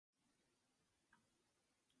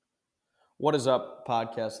What is up,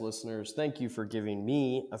 podcast listeners? Thank you for giving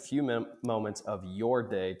me a few moments of your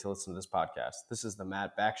day to listen to this podcast. This is the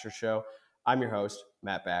Matt Baxter Show. I'm your host,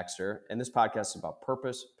 Matt Baxter, and this podcast is about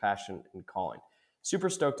purpose, passion, and calling. Super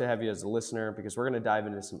stoked to have you as a listener because we're going to dive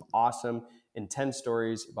into some awesome, intense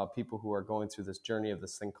stories about people who are going through this journey of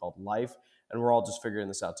this thing called life, and we're all just figuring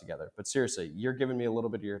this out together. But seriously, you're giving me a little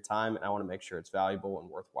bit of your time, and I want to make sure it's valuable and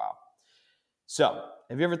worthwhile. So,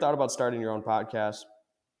 have you ever thought about starting your own podcast?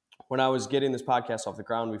 When I was getting this podcast off the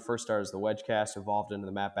ground, we first started as the WedgeCast, evolved into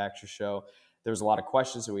the Matt Baxter Show. There was a lot of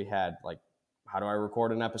questions that we had, like, how do I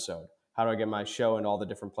record an episode? How do I get my show into all the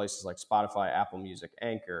different places like Spotify, Apple Music,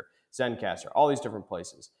 Anchor, Zencaster, all these different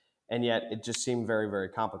places? And yet it just seemed very, very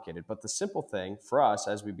complicated. But the simple thing for us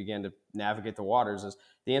as we began to navigate the waters is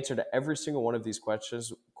the answer to every single one of these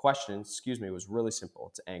questions, was really simple.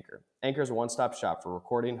 It's Anchor. Anchor is a one-stop shop for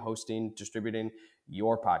recording, hosting, distributing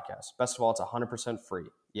your podcast. Best of all, it's 100% free.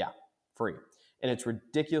 Yeah, free. And it's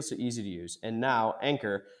ridiculously easy to use. And now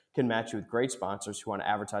Anchor can match you with great sponsors who want to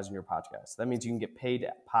advertise on your podcast. That means you can get paid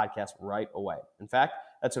at podcast right away. In fact,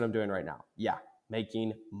 that's what I'm doing right now. Yeah,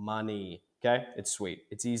 making money. Okay, it's sweet.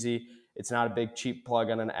 It's easy. It's not a big cheap plug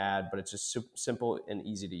on an ad, but it's just simple and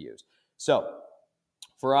easy to use. So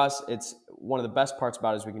for us, it's one of the best parts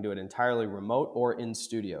about it is we can do it entirely remote or in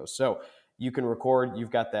studio. So you can record. You've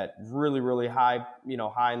got that really, really high,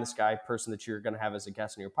 high in the sky person that you're going to have as a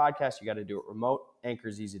guest on your podcast. You got to do it remote. Anchor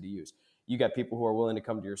is easy to use. You got people who are willing to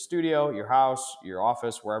come to your studio, your house, your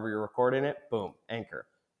office, wherever you're recording it. Boom, Anchor.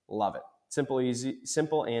 Love it. Simple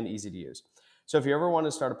and easy to use. So if you ever want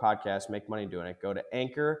to start a podcast, make money doing it, go to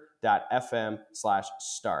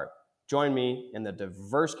anchor.fm/start. Join me in the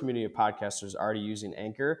diverse community of podcasters already using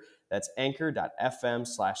Anchor. That's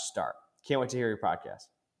anchor.fm/start. Can't wait to hear your podcast.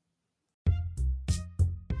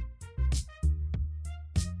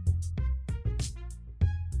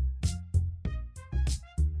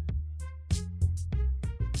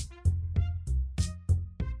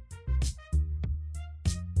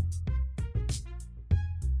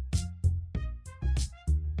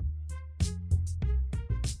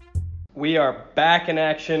 We are back in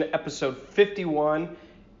action. Episode 51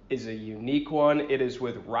 is a unique one. It is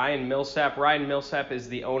with Ryan Millsap. Ryan Millsap is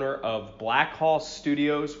the owner of Blackhall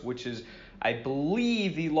Studios, which is, I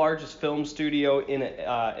believe, the largest film studio in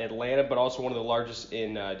Atlanta, but also one of the largest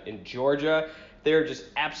in Georgia. They're just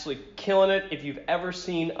absolutely killing it. If you've ever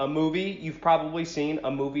seen a movie, you've probably seen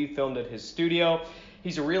a movie filmed at his studio.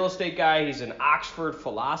 He's a real estate guy. He's an Oxford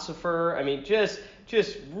philosopher. I mean, just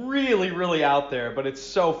really, really out there, but it's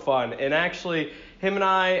so fun. And actually, him and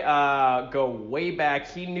I go way back.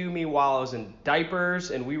 He knew me while I was in diapers,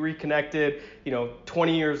 and we reconnected,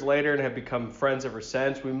 20 years later and have become friends ever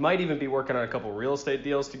since. We might even be working on a couple real estate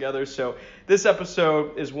deals together. So this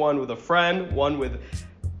episode is one with a friend, one with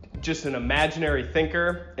just an imaginary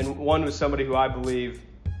thinker, and one with somebody who I believe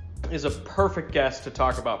is a perfect guest to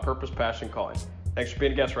talk about purpose, passion, calling. Thanks for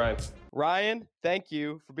being a guest, Ryan. Ryan, thank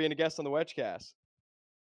you for being a guest on the WedgeCast.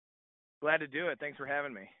 Glad to do it. Thanks for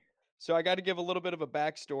having me. So I got to give a little bit of a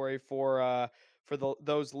backstory for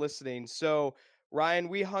those listening. So Ryan,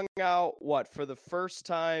 we hung out for the first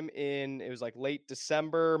time it was like late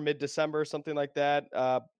December, mid-December, something like that.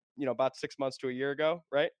 About 6 months to a year ago,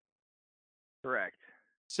 right? Correct.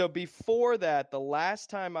 So before that, the last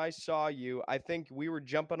time I saw you, I think we were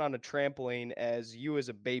jumping on a trampoline as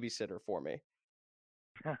a babysitter for me.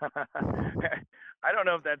 I don't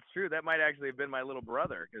know if that's true. That might actually have been my little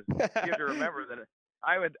brother, because you have to remember that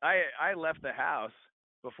I left the house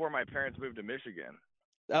before my parents moved to Michigan.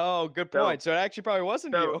 Oh, good point. So it actually probably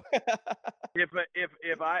wasn't you. if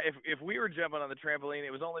we were jumping on the trampoline,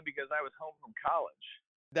 it was only because I was home from college.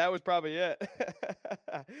 That was probably it.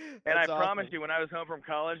 And I promise you, when I was home from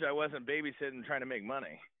college, I wasn't babysitting trying to make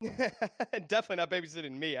money. Definitely not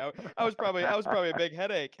babysitting me. I was probably a big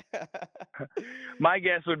headache. My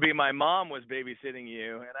guess would be my mom was babysitting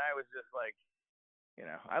you, and I was just like,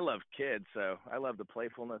 I love kids, so I love the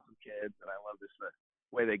playfulness of kids, and I love this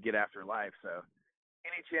way they get after life. So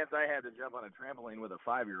any chance I had to jump on a trampoline with a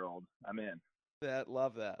 5-year-old, I'm in.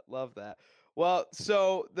 Love that. Well,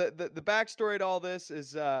 so the backstory to all this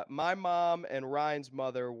is my mom and Ryan's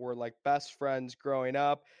mother were like best friends growing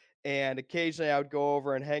up, and occasionally I would go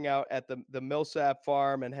over and hang out at the Millsap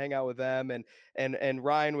farm and hang out with them, and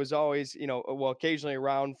Ryan was always occasionally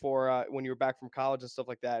around for when you were back from college and stuff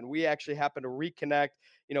like that. And we actually happened to reconnect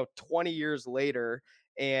 20 years later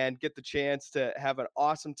and get the chance to have an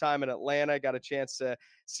awesome time in Atlanta. Got a chance to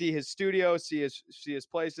see his studio, see his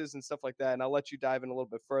places and stuff like that. And I'll let you dive in a little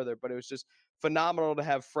bit further, but it was just phenomenal to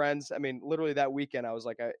have friends. I mean, literally that weekend, I was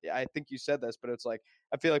like, I think you said this, but it's like,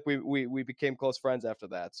 I feel like we became close friends after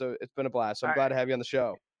that. So it's been a blast. So I'm glad to have you on the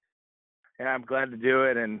show. Yeah, I'm glad to do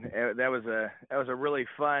it. And that was a really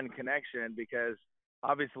fun connection because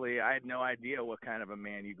obviously I had no idea what kind of a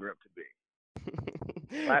man you grew up to be.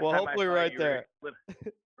 Well, hopefully right there.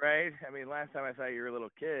 Right? I mean, last time I saw you, you were a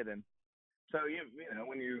little kid. And so,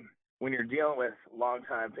 when you're dealing with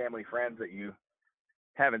longtime family friends that you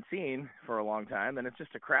haven't seen for a long time, then it's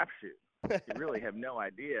just a crapshoot. You really have no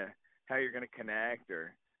idea how you're going to connect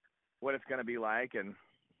or what it's going to be like. And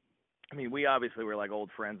I mean, we obviously were like old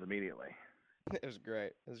friends immediately. It was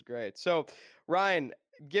great. It was great. So, Ryan,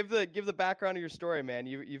 give the background of your story, man.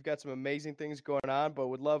 You've got some amazing things going on, but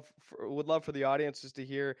would love for the audience just to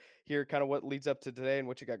hear kind of what leads up to today and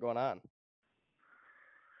what you got going on.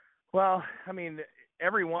 Well, I mean,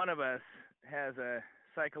 every one of us has a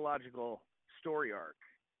psychological story arc.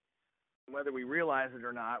 Whether we realize it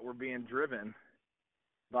or not, we're being driven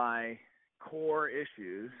by core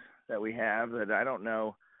issues that we have that I don't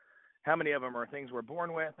know how many of them are things we're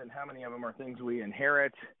born with and how many of them are things we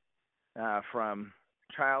inherit from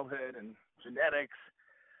childhood and genetics,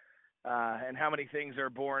 and how many things are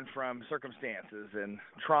born from circumstances and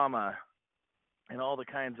trauma and all the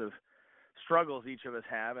kinds of struggles each of us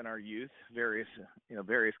have in our youth, various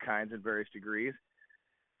kinds and various degrees.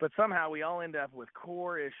 But somehow we all end up with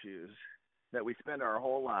core issues that we spend our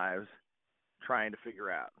whole lives trying to figure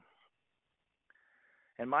out.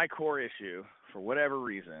 And my core issue, for whatever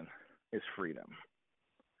reason, is freedom.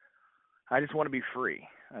 I just want to be free.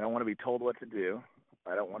 I don't want to be told what to do.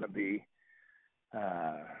 I don't want to be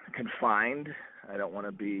confined. I don't want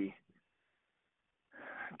to be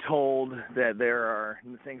told that there are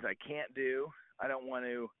things I can't do. I don't want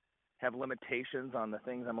to have limitations on the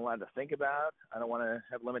things I'm allowed to think about. I don't want to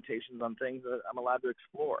have limitations on things that I'm allowed to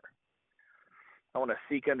explore. I want to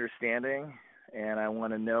seek understanding, and I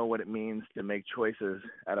want to know what it means to make choices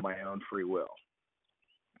out of my own free will.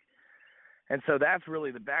 And so that's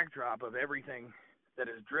really the backdrop of everything that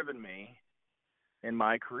has driven me in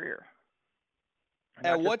my career.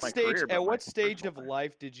 At what stage of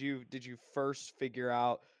life did you first figure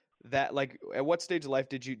out that, like, at what stage of life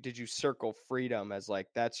did you circle freedom as like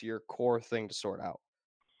that's your core thing to sort out?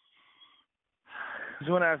 It was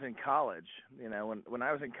when I was in college. When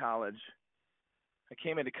I was in college, I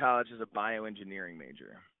came into college as a bioengineering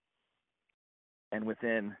major. And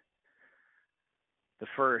within the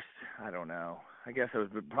first, I guess it was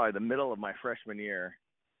probably the middle of my freshman year,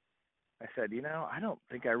 I said, I don't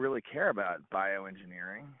think I really care about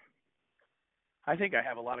bioengineering. I think I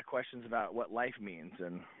have a lot of questions about what life means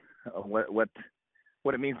and what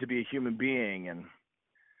it means to be a human being, and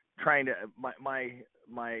trying to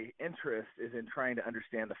my interest is in trying to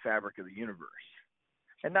understand the fabric of the universe,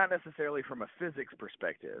 and not necessarily from a physics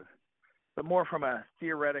perspective, but more from a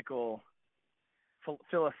theoretical,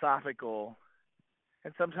 philosophical,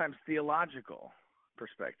 and sometimes theological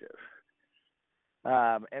perspective.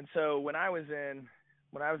 And so when I was in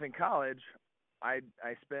college, I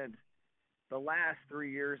spent the last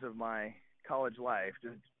 3 years of my college life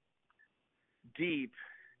just deep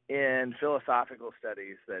in philosophical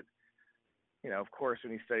studies that, of course,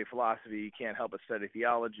 when you study philosophy, you can't help but study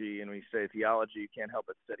theology. And when you study theology, you can't help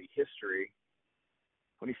but study history.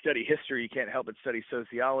 When you study history, you can't help but study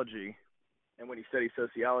sociology. And when you study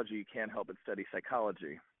sociology, you can't help but study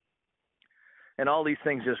psychology. And all these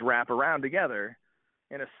things just wrap around together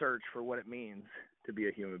in a search for what it means to be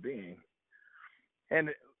a human being. And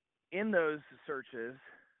in those searches,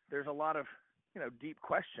 there's a lot of, deep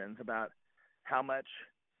questions about how much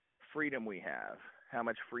freedom we have, how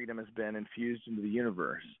much freedom has been infused into the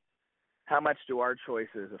universe, how much do our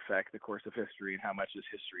choices affect the course of history, and how much is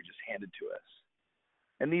history just handed to us,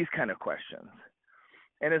 and these kind of questions.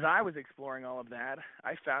 And as I was exploring all of that,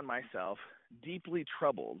 I found myself deeply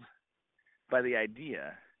troubled by the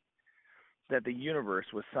idea that the universe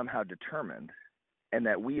was somehow determined and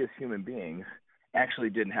that we as human beings actually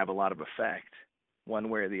didn't have a lot of effect one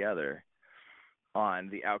way or the other on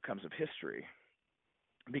the outcomes of history,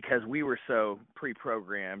 because we were so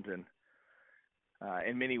pre-programmed and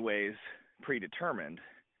in many ways predetermined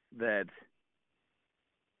that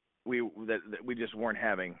we just weren't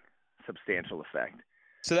having substantial effect.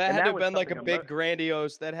 So that had to have been like a big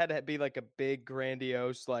grandiose,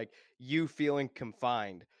 like you feeling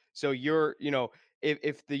confined. So you're,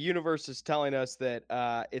 if the universe is telling us that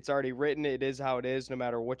it's already written, it is how it is, no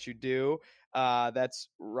matter what you do, That's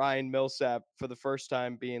Ryan Millsap for the first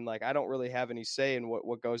time being like, I don't really have any say in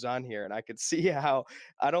what goes on here. And I could see how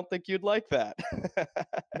I don't think you'd like that.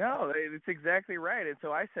 No, it's exactly right. And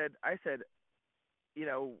so I said, as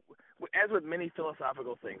with many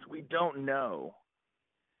philosophical things, we don't know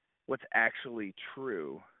what's actually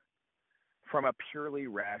true from a purely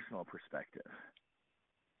rational perspective.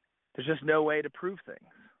 There's just no way to prove things,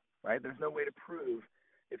 right? There's no way to prove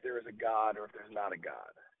if there is a God or if there's not a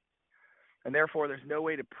God. And therefore, there's no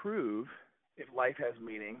way to prove if life has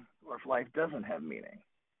meaning or if life doesn't have meaning.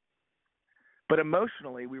 But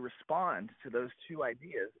emotionally, we respond to those two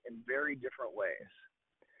ideas in very different ways.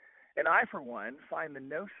 And I, for one, find the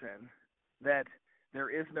notion that there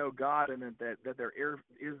is no God and that there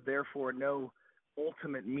is therefore no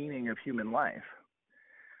ultimate meaning of human life.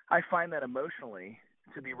 I find that emotionally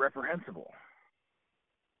to be reprehensible.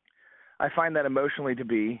 I find that emotionally to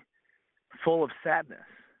be full of sadness.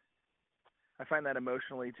 I find that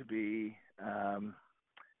emotionally to be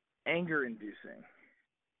anger-inducing.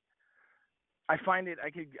 I find it.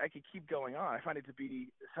 I could keep going on. I find it to be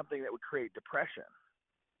something that would create depression.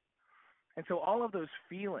 And so all of those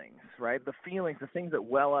feelings, right? The feelings, the things that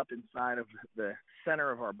well up inside of the center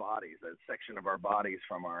of our bodies, that section of our bodies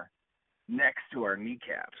from our necks to our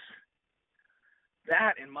kneecaps.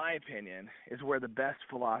 That, in my opinion, is where the best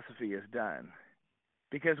philosophy is done.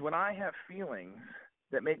 Because when I have feelings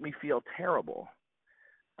that make me feel terrible,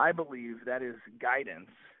 I believe that is guidance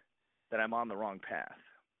that I'm on the wrong path.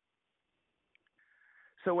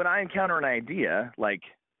 So when I encounter an idea like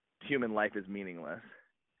human life is meaningless,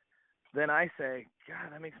 then I say,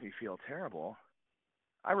 God, that makes me feel terrible.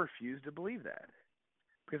 I refuse to believe that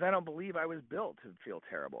because I don't believe I was built to feel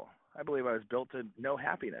terrible. I believe I was built to know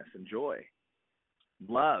happiness and joy,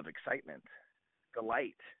 love, excitement,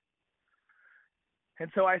 delight.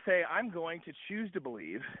 And so I say, I'm going to choose to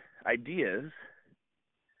believe ideas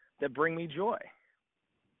that bring me joy.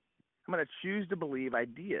 I'm going to choose to believe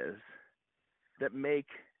ideas that make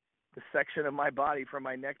the section of my body from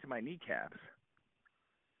my neck to my kneecaps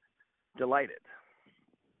delighted.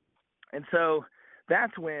 And so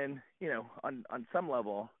that's when, on some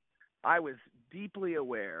level, I was deeply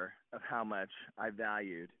aware of how much I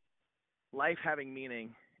valued life having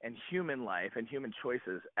meaning and human life and human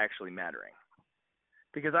choices actually mattering.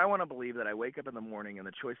 Because I want to believe that I wake up in the morning and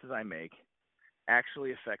the choices I make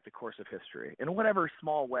actually affect the course of history in whatever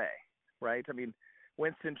small way, right? I mean,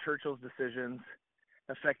 Winston Churchill's decisions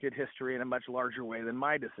affected history in a much larger way than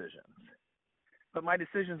my decisions. But my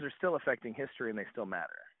decisions are still affecting history and they still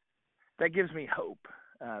matter. That gives me hope.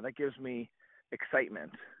 That gives me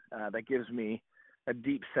excitement. That gives me a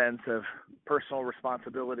deep sense of personal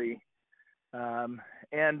responsibility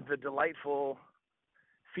and the delightful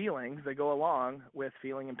feelings that go along with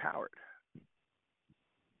feeling empowered.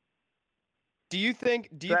 Do you think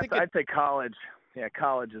I'd say college. Yeah,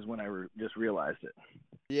 college is when I just realized it.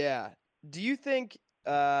 Yeah. Do you think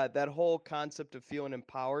that whole concept of feeling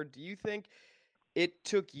empowered, do you think it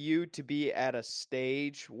took you to be at a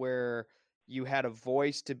stage where you had a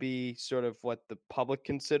voice to be sort of what the public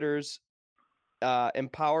considers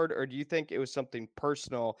empowered, or do you think it was something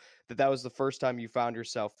personal that was the first time you found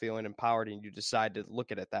yourself feeling empowered and you decided to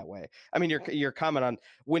look at it that way? I mean, your comment on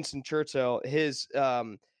Winston Churchill, his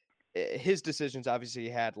decisions obviously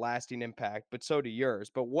had lasting impact, but so do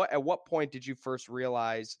yours. But at what point did you first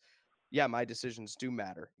realize, yeah, my decisions do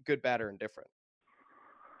matter, good, bad, or indifferent?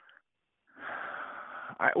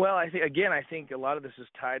 I think a lot of this is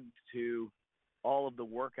tied to all of the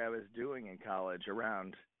work I was doing in college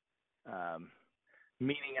around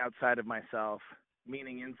meaning outside of myself,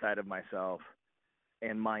 meaning inside of myself,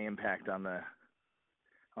 and my impact on the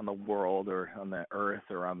world or on the earth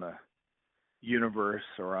or on the universe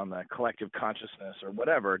or on the collective consciousness or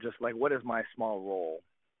whatever. Just like, what is my small role,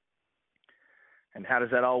 and how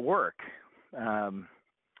does that all work?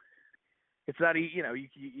 It's not,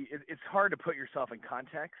 it's hard to put yourself in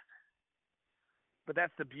context, but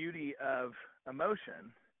that's the beauty of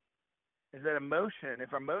emotion, is that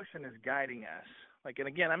if emotion is guiding us, and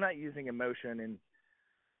again, I'm not using emotion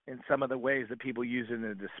in some of the ways that people use it in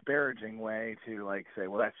a disparaging way to say,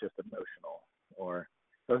 well, that's just emotional, or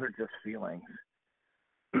those are just feelings.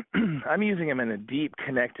 I'm using them in a deep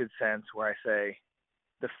connected sense where I say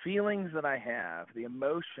the feelings that I have, the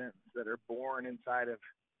emotions that are born inside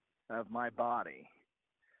of my body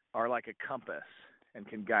are like a compass and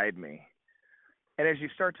can guide me. And as you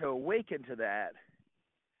start to awaken to that,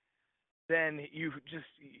 then you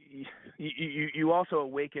also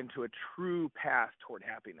awaken to a true path toward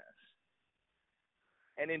happiness.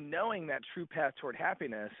 And in knowing that true path toward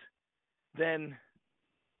happiness, then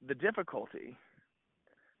the difficulty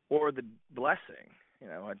or the blessing,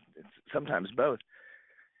 it's sometimes both,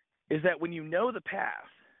 is that when you know the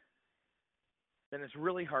path, then it's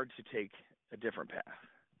really hard to take a different path.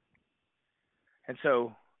 And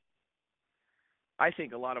so I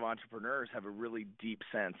think a lot of entrepreneurs have a really deep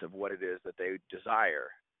sense of what it is that they desire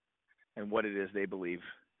and what it is they believe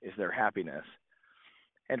is their happiness.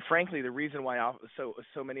 And frankly, the reason why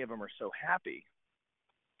so many of them are so happy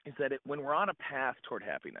is that when we're on a path toward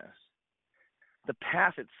happiness, the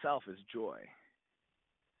path itself is joy,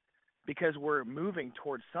 because we're moving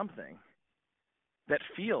towards something that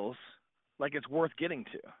feels like it's worth getting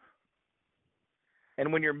to.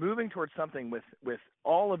 And when you're moving towards something with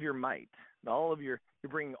all of your might, you're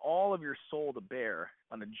bringing all of your soul to bear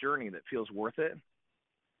on a journey that feels worth it,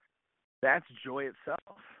 that's joy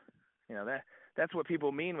itself. That's what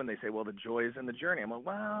people mean when they say, well, the joy is in the journey. I'm like,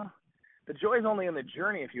 well, the joy is only in the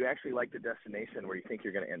journey if you actually like the destination where you think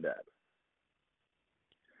you're going to end up.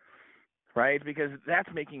 Right? Because that's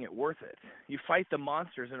making it worth it. You fight the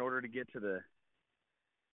monsters in order to get to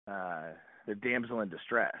the damsel in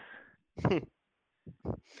distress.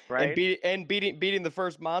 Right? And beating the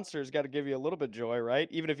first monster has got to give you a little bit of joy, right?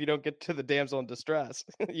 Even if you don't get to the damsel in distress,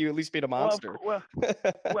 you at least beat a monster.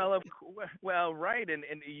 Well, right. And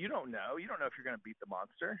you don't know. You don't know if you're going to beat the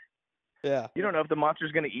monster. Yeah. You don't know if the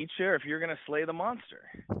monster's going to eat you or if you're going to slay the monster.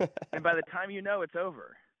 And by the time you know, it's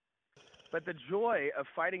over. But the joy of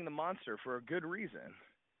fighting the monster for a good reason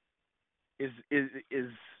is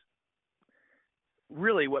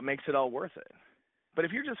really what makes it all worth it. But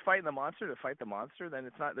if you're just fighting the monster to fight the monster, then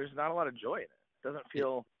there's not a lot of joy in it.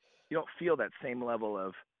 You don't feel that same level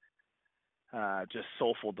of just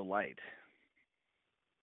soulful delight.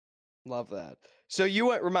 Love that. So you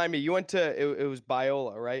went to, it was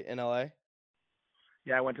Biola, right? In LA?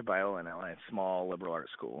 Yeah, I went to Biola in LA, small liberal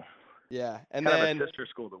arts school. Yeah. And kind then of a sister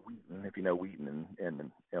school to Wheaton, if you know Wheaton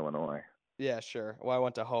in Illinois. Yeah, sure. Well, I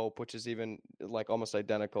went to Hope, which is even like almost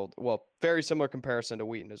identical. Well, very similar comparison to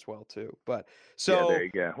Wheaton as well, too. But yeah, there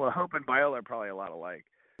you go. Well, Hope and Biola are probably a lot alike.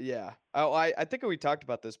 Yeah. I think we talked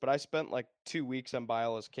about this, but I spent like 2 weeks on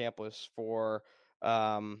Biola's campus for it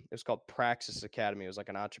was called Praxis Academy. It was like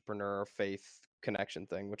an entrepreneur faith connection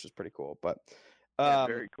thing, which is pretty cool. But yeah,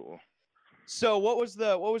 very cool. So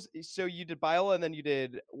so you did Biola, and then you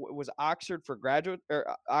did, was Oxford for graduate,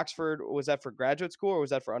 or Oxford, was that for graduate school or was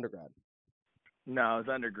that for undergrad? No, it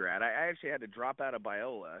was undergrad. I actually had to drop out of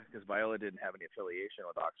Biola because Biola didn't have any affiliation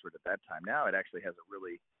with Oxford at that time. Now it actually has a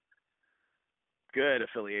really good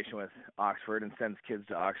affiliation with Oxford and sends kids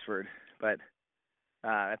to Oxford. But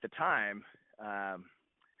at the time,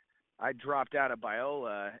 I dropped out of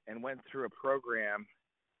Biola and went through a program.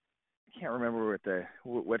 I can't remember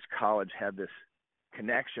which college had this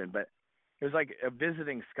connection, but it was like a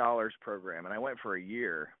visiting scholars program, and I went for a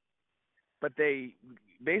year. But they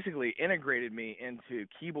basically integrated me into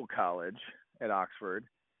Keble College at Oxford.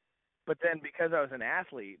 But then because I was an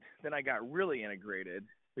athlete, then I got really integrated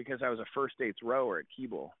because I was a first states rower at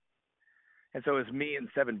Keble. And so it was me and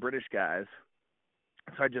 7 British guys.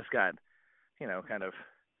 So I just got, kind of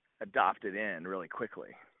adopted in really quickly.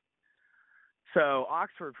 So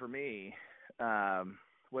Oxford for me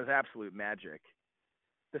was absolute magic.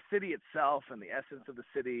 The city itself and the essence of the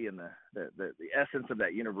city and the essence of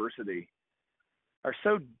that university are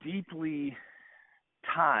so deeply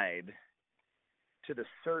tied to the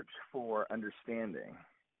search for understanding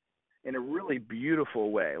in a really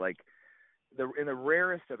beautiful way, like in the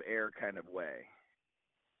rarest of air kind of way,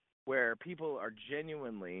 where people are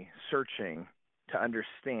genuinely searching to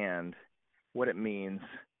understand what it means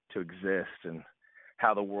to exist and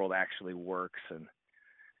how the world actually works. And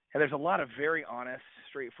there's a lot of very honest,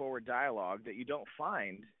 straightforward dialogue that you don't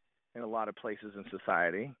find in a lot of places in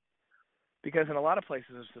society, because in a lot of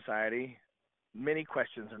places of society, many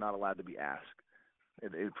questions are not allowed to be asked.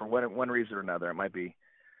 For one reason or another. It might be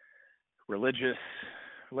religious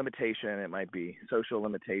limitation, it might be social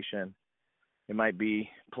limitation, it might be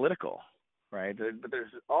political, right? But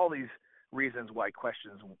there's all these reasons why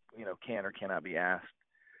questions, can or cannot be asked.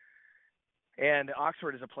 And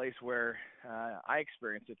Oxford is a place where I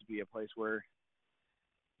experienced it to be a place where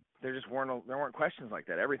there weren't questions like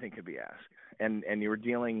that. Everything could be asked, and you were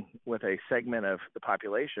dealing with a segment of the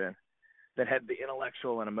population that had the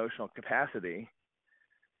intellectual and emotional capacity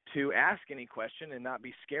to ask any question and not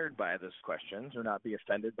be scared by those questions, or not be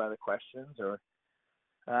offended by the questions, or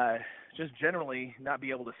just generally not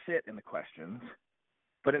be able to sit in the questions,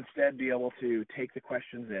 but instead be able to take the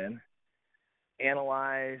questions in,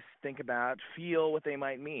 analyze, think about, feel what they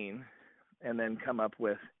might mean, and then come up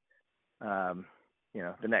with,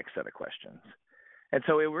 the next set of questions. And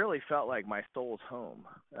so it really felt like my soul's home.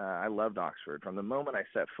 I loved Oxford. From the moment I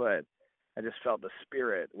set foot, I just felt the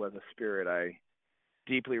spirit was a spirit I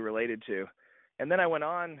deeply related to. And then I went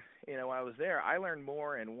on, while I was there, I learned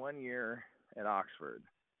more in 1 year at Oxford,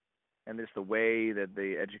 and just the way that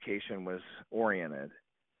the education was oriented.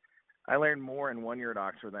 I learned more in 1 year at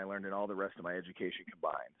Oxford than I learned in all the rest of my education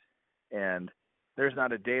combined. And there's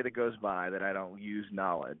not a day that goes by that I don't use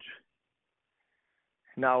knowledge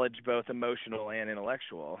both emotional and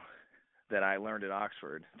intellectual, that I learned at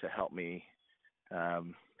Oxford to help me,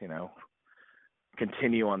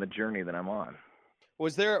 continue on the journey that I'm on.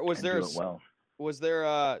 Was there didn't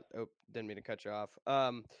mean to cut you off.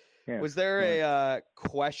 Was there a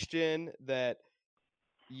question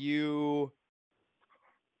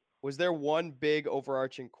was there one big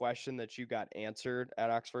overarching question that you got answered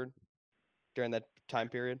at Oxford during that time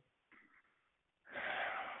period?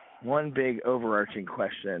 One big overarching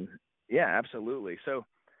question. Yeah, absolutely. So,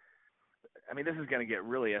 I mean, this is going to get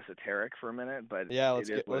really esoteric for a minute, but yeah, let's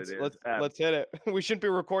hit it. We shouldn't be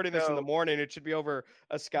recording this in the morning. It should be over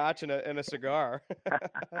a scotch and a cigar.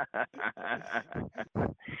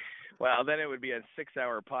 Well, then it would be a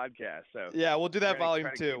 6-hour podcast. So yeah, we'll do that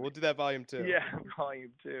volume 2. We'll do that volume 2. Yeah,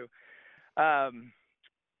 volume 2.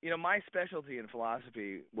 My specialty in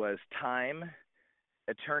philosophy was time,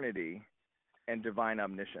 eternity, and divine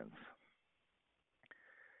omniscience.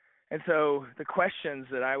 And so the questions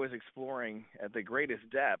that I was exploring at the greatest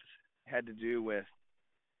depth had to do with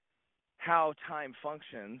how time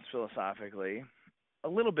functions philosophically, a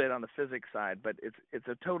little bit on the physics side, but it's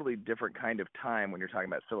a totally different kind of time when you're talking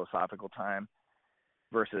about philosophical time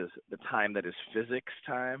versus the time that is physics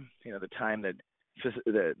time. The time that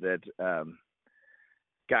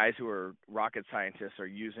guys who are rocket scientists are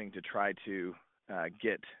using to try to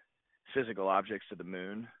get physical objects to the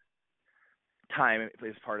moon. Time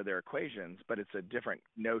is part of their equations, but it's a different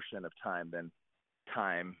notion of time than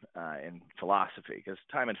time in philosophy, because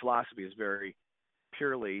time in philosophy is very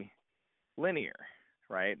purely linear,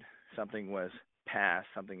 right? Something was past,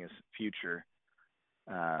 something is future,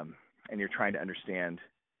 and you're trying to understand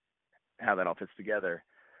how that all fits together.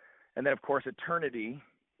 And then, of course, eternity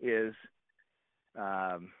is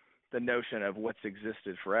the notion of what's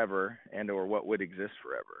existed forever and or what would exist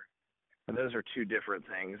forever. And those are two different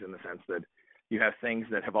things in the sense that you have things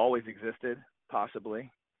that have always existed,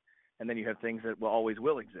 possibly, and then you have things that always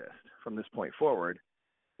will exist from this point forward.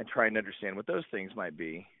 And trying to understand what those things might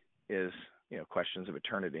be is, questions of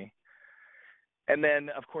eternity. And then,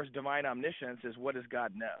 of course, divine omniscience is, what does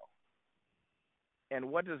God know?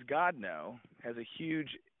 And what does God know has a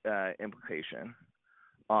huge implication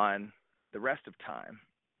on the rest of time.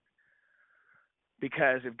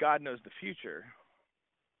 Because if God knows the future,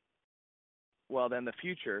 well, then the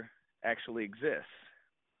future actually exists.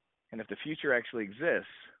 And if the future actually exists,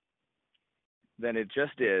 then it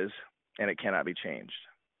just is, and it cannot be changed.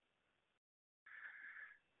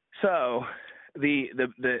 So the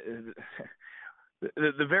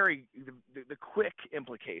quick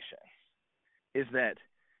implication is that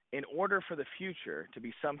in order for the future to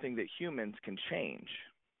be something that humans can change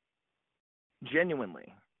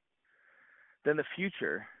genuinely, then the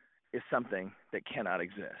future is something that cannot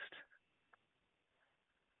exist.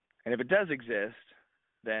 And if it does exist,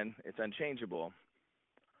 then it's unchangeable,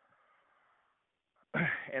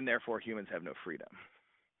 and therefore humans have no freedom.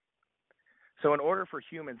 So in order for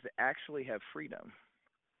humans to actually have freedom,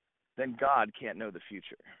 then God can't know the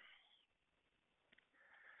future.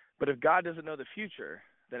 But if God doesn't know the future,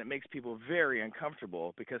 then it makes people very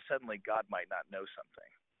uncomfortable, because suddenly God might not know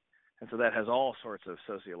something. And so that has all sorts of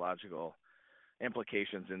sociological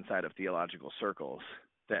implications inside of theological circles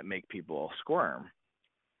that make people squirm.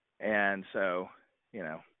 And so,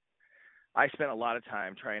 I spent a lot of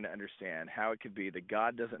time trying to understand how it could be that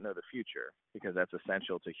God doesn't know the future, because that's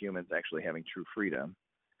essential to humans actually having true freedom,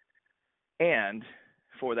 and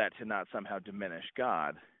for that to not somehow diminish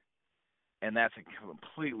God. And that's a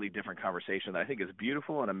completely different conversation that I think is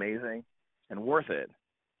beautiful and amazing and worth it,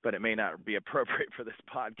 but it may not be appropriate for this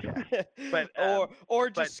podcast. But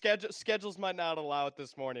schedules might not allow it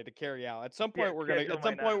this morning to carry out. At some point, we're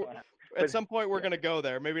gonna go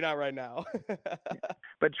there. Maybe not right now.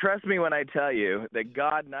 But trust me when I tell you that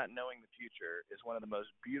God not knowing the future is one of the most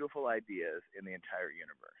beautiful ideas in the entire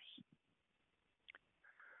universe.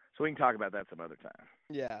 So we can talk about that some other time.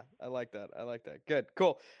 Yeah, I like that. Good,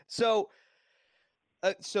 cool. So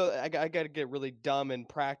I got to get really dumb and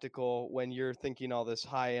practical when you're thinking all this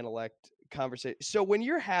high intellect conversation. So when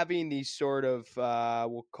you're having these sort of,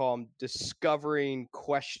 we'll call them discovering,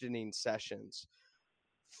 questioning sessions,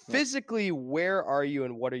 physically, where are you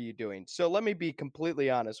and what are you doing? So let me be completely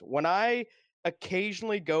honest. When I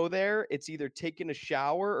occasionally go there. It's either taking a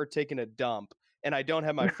shower or taking a dump, and I don't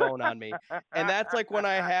have my phone on me. And that's like when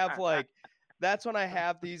I have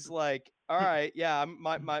these like, all right, yeah, I'm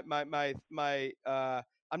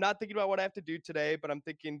not thinking about what I have to do today, but I'm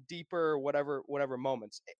thinking deeper, whatever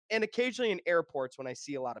moments. And occasionally in airports when I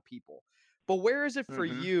see a lot of people. But where is it for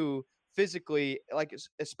Mm-hmm. you physically, like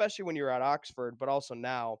especially when you're at Oxford, but also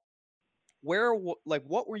now?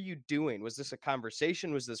 What were you doing? Was this a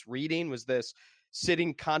conversation? Was this reading? Was this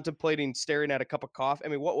sitting, contemplating, staring at a cup of coffee? I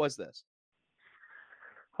mean, what was this?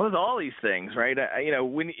 Well, there's all these things, right?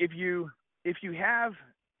 If you have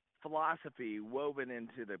philosophy woven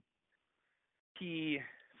into the key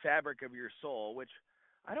fabric of your soul, which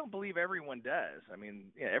I don't believe everyone does. I mean,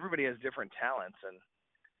 everybody has different talents, and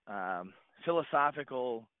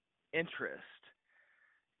philosophical interest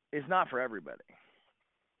is not for everybody.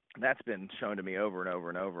 That's been shown to me over and over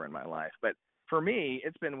and over in my life. But for me,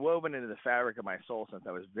 it's been woven into the fabric of my soul since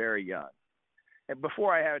I was very young. And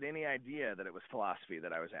before I had any idea that it was philosophy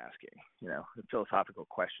that I was asking, the philosophical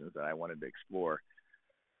questions that I wanted to explore.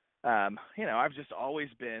 I've just always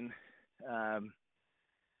been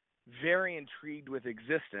very intrigued with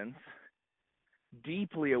existence,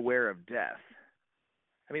 deeply aware of death.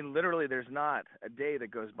 I mean, literally, there's not a day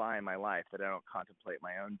that goes by in my life that I don't contemplate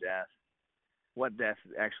my own death, what death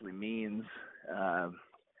actually means, how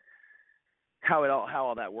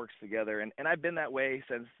all that works together. And I've been that way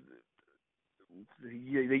since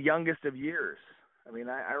the youngest of years. I mean,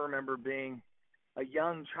 I remember being a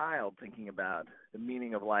young child thinking about the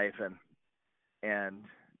meaning of life and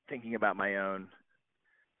thinking about my own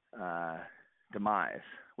demise,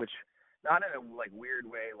 which not in a weird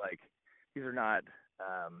way. Like these are not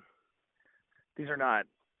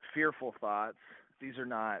fearful thoughts. These are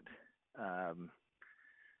not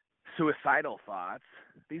suicidal thoughts.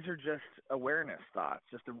 These are just awareness thoughts,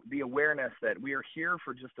 just the awareness that we are here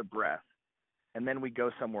for just a breath, and then we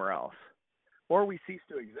go somewhere else, or we cease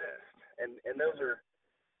to exist. And those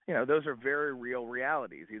are very real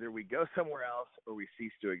realities. Either we go somewhere else or we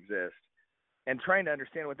cease to exist. And trying to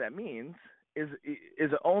understand what that means is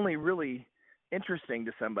only really interesting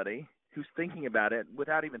to somebody who's thinking about it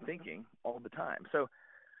without even thinking all the time. So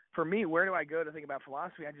for me, where do I go to think about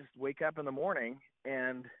philosophy? I just wake up in the morning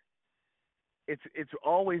and it's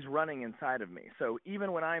always running inside of me. So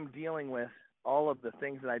even when I'm dealing with all of the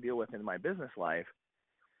things that I deal with in my business life,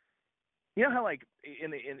 you know how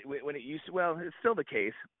when it used to, well, it's still the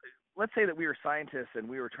case. Let's say that we were scientists and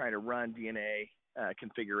we were trying to run DNA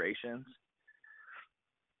configurations.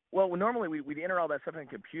 Well, normally we'd enter all that stuff in a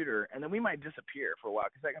computer, and then we might disappear for a while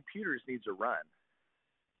because that computer just needs to run.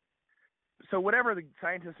 So whatever the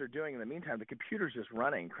scientists are doing in the meantime, the computer's just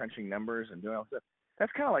running, crunching numbers and doing all that stuff.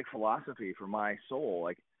 That's kind of like philosophy for my soul.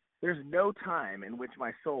 Like there's no time in which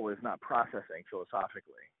my soul is not processing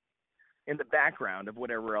philosophically in the background of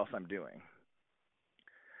whatever else I'm doing.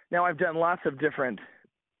 Now, I've done lots of different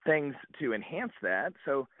things to enhance that.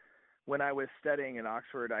 So when I was studying in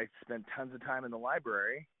Oxford, I spent tons of time in the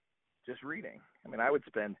library just reading. I mean, I would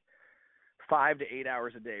spend 5 to 8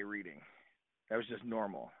 hours a day reading. That was just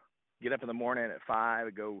normal. Get up in the morning at 5,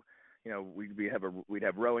 I'd go, we'd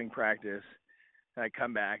have rowing practice, and I'd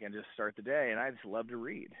come back and just start the day. And I just love to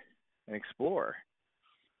read and explore.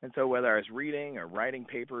 And so whether I was reading or writing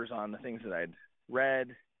papers on the things that I'd read,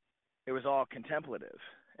 it was all contemplative.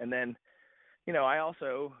 And then, I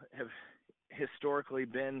also have historically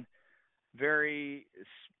been very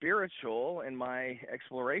spiritual in my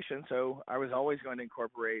exploration. So I was always going to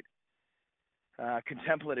incorporate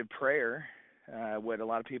contemplative prayer, what a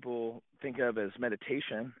lot of people think of as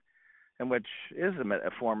meditation, and which is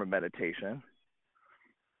a form of meditation.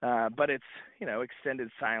 But it's, extended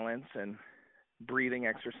silence and breathing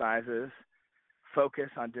exercises, focus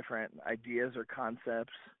on different ideas or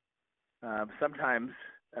concepts, sometimes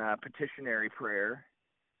petitionary prayer,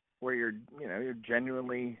 where you're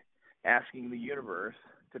genuinely asking the universe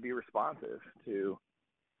to be responsive to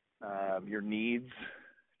your needs,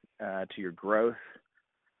 to your growth,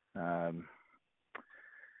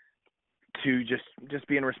 to just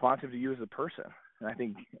being responsive to you as a person. And I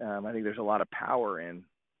think there's a lot of power in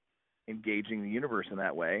engaging the universe in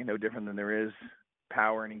that way, no different than there is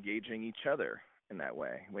power in engaging each other in that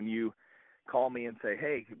way. When you call me and say,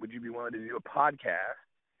 hey, would you be willing to do a podcast?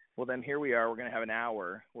 Well, then here we are. We're going to have an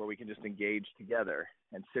hour where we can just engage together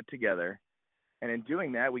and sit together. And in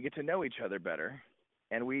doing that, we get to know each other better,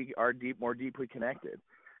 and we are more deeply connected.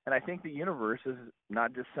 And I think the universe is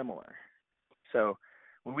not dissimilar. So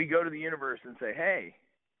when we go to the universe and say, hey,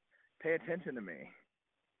 pay attention to me,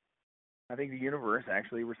 I think the universe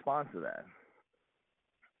actually responds to that.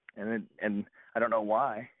 And I don't know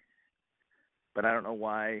why, But I don't know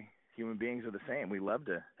why human beings are the same. We love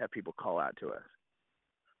to have people call out to us.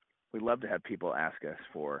 We love to have people ask us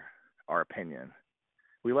for our opinion.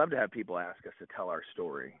 We love to have people ask us to tell our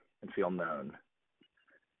story and feel known.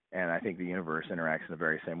 And I think the universe interacts in the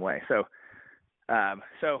very same way. So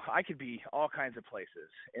I could be all kinds of places,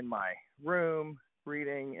 in my room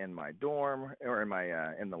reading, in my dorm, or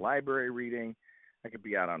in the library reading. I could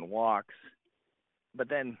be out on walks. But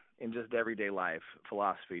then in just everyday life,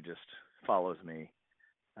 philosophy just follows me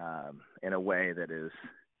in a way that is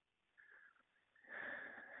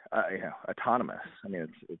autonomous. I mean,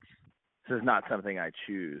 this is not something I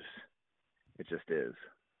choose. It just is.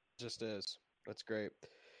 Just is. That's great.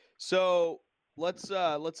 So let's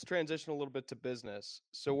transition a little bit to business.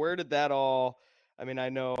 So where did that all? I mean, I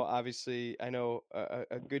know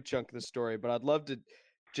a good chunk of the story, but I'd love to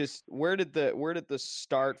just where did the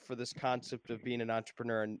start for this concept of being an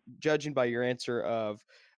entrepreneur? And judging by your answer of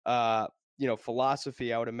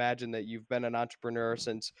philosophy, I would imagine that you've been an entrepreneur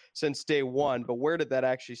since day one. But where did that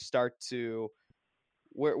actually start to?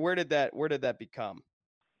 Where did that become?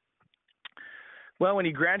 Well, when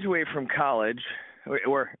you graduate from college,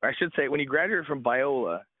 or I should say, when you graduate from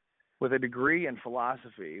Biola with a degree in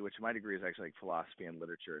philosophy, which my degree is actually like philosophy and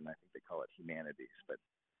literature, and I think they call it humanities, but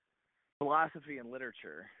philosophy and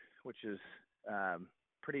literature, which is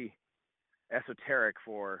pretty esoteric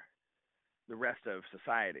for the rest of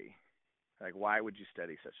society. Like, why would you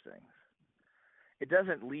study such things? It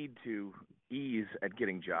doesn't lead to ease at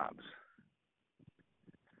getting jobs.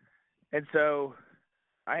 And so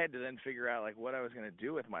I had to then figure out like what I was going to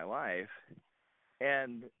do with my life.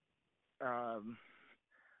 And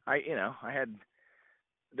I had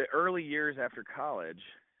the early years after college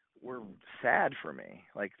were sad for me.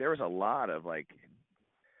 Like there was a lot of like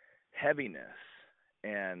heaviness,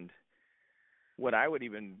 and what I would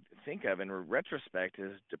even think of in retrospect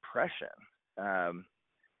is depression.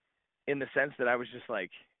 In the sense that I was just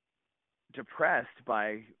like depressed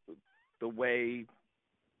by the way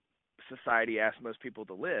society asked most people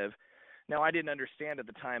to live. Now, I didn't understand at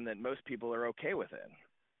the time that most people are okay with it.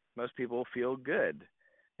 Most people feel good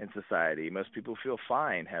in society. Most people feel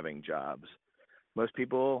fine having jobs. Most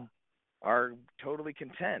people are totally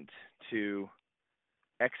content to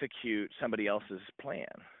execute somebody else's plan.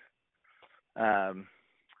 I'm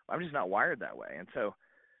just not wired that way. And so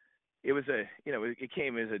it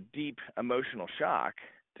came as a deep emotional shock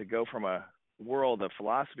to go from a world of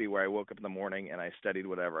philosophy where I woke up in the morning and I studied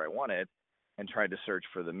whatever I wanted and tried to search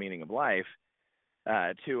for the meaning of life,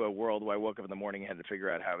 to a world where I woke up in the morning and had to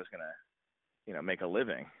figure out how I was going to, make a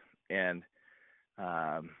living. And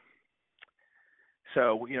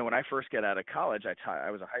so, when I first got out of college,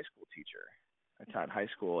 I was a high school teacher. I taught high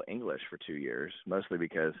school English for 2 years, mostly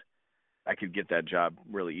because I could get that job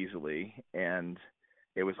really easily, and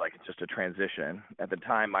it was like just a transition. At the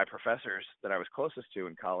time, my professors that I was closest to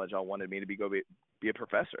in college all wanted me to be a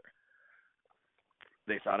professor.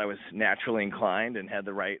 They thought I was naturally inclined and had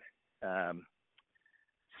the right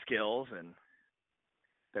skills, and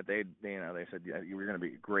that they said, yeah, you were going to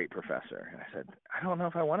be a great professor. And I said, I don't know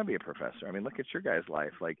if I want to be a professor. I mean, look at your guys'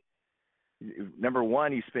 life. Like, number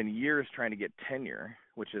one, you spend years trying to get tenure,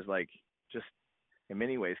 which is like just in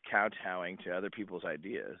many ways kowtowing to other people's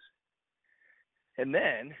ideas. And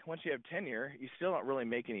then once you have tenure, you still don't really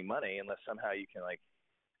make any money unless somehow you can like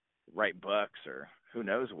write books or who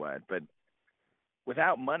knows what. But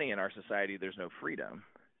without money in our society, there's no freedom.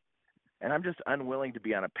 And I'm just unwilling to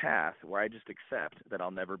be on a path where I just accept that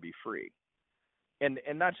I'll never be free. And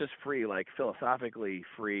not just free, like philosophically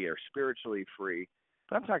free or spiritually free,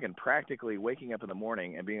 but I'm talking practically waking up in the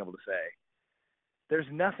morning and being able to say, there's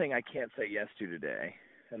nothing I can't say yes to today,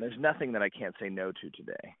 and there's nothing that I can't say no to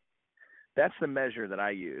today. That's the measure that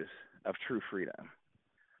I use of true freedom.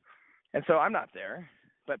 And so I'm not there,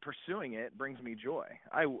 but pursuing it brings me joy.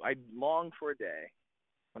 I long for a day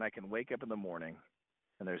when I can wake up in the morning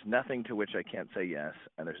and there's nothing to which I can't say yes,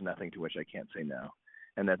 and there's nothing to which I can't say no.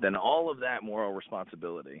 And that then all of that moral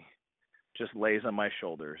responsibility just lays on my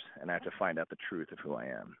shoulders, and I have to find out the truth of who I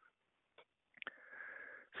am.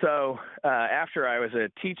 So after I was a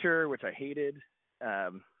teacher, which I hated, I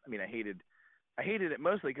hated it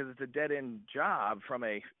mostly because it's a dead-end job for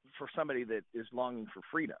somebody that is longing for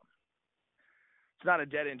freedom. It's not a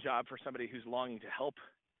dead-end job for somebody who's longing to help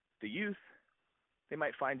the youth. They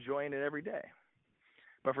might find joy in it every day.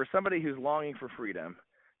 But for somebody who's longing for freedom,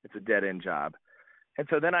 it's a dead-end job. And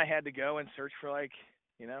so then I had to go and search for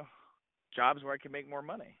jobs where I could make more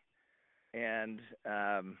money. And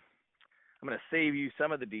I'm going to save you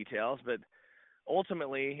some of the details, but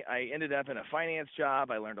ultimately, I ended up in a finance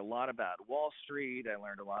job. I learned a lot about Wall Street. I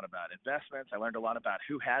learned a lot about investments. I learned a lot about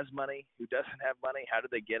who has money, who doesn't have money, how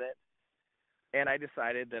did they get it. And I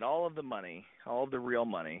decided that all of the money, all of the real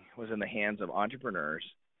money, was in the hands of entrepreneurs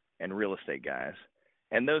and real estate guys.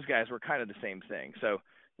 And those guys were kind of the same thing. So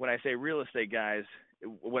when I say real estate guys,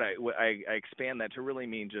 I expand that to really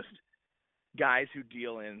mean just guys who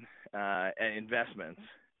deal in investments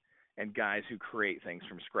and guys who create things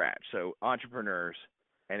from scratch. So entrepreneurs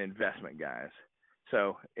and investment guys.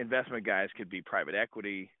 So investment guys could be private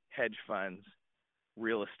equity, hedge funds,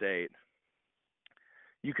 real estate.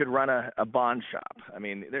 You could run a bond shop. I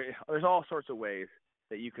mean, there's all sorts of ways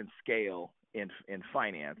that you can scale in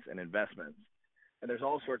finance and investments. And there's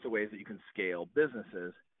all sorts of ways that you can scale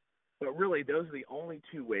businesses. But really, those are the only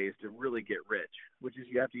two ways to really get rich, which is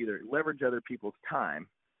you have to either leverage other people's time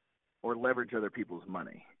or leverage other people's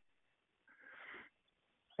money.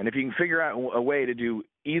 And if you can figure out a way to do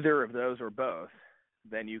either of those or both,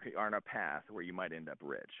 then you are on a path where you might end up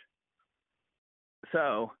rich.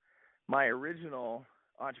 So my original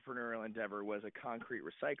entrepreneurial endeavor was a concrete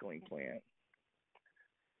recycling plant,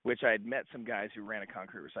 which I had met some guys who ran a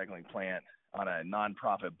concrete recycling plant on a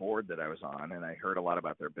nonprofit board that I was on, and I heard a lot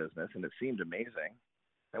about their business, and it seemed amazing.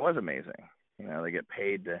 It was amazing. You know, they get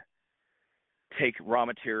paid to take raw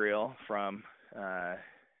material from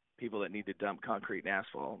people that need to dump concrete and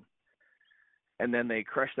asphalt, and then they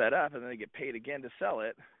crush that up, and then they get paid again to sell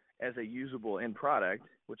it as a usable end product,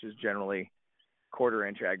 which is generally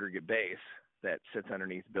quarter-inch aggregate base that sits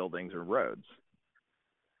underneath buildings or roads.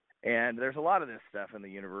 And there's a lot of this stuff in the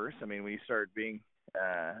universe. I mean, when you start being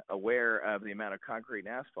aware of the amount of concrete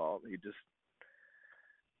and asphalt,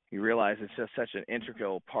 you realize it's just such an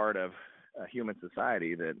integral part of human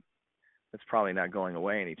society that it's probably not going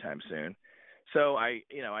away anytime soon. So I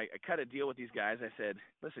cut a deal with these guys. I said,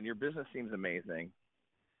 listen, your business seems amazing.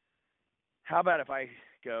 How about if I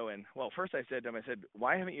go and, well, first I said to them, I said,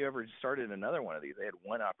 why haven't you ever started another one of these? They had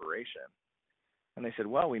one operation. And they said,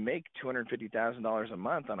 well, we make $250,000 a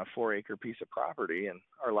month on a 4-acre piece of property, and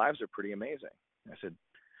our lives are pretty amazing. I said,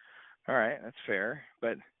 all right, that's fair,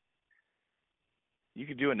 but you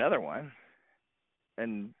could do another one.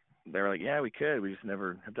 And they were like, yeah, we could. We just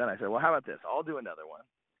never have done it. I said, well, how about this? I'll do another one,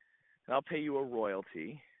 and I'll pay you a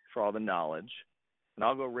royalty for all the knowledge, and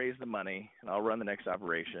I'll go raise the money, and I'll run the next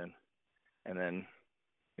operation, and then,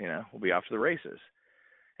 we'll be off to the races.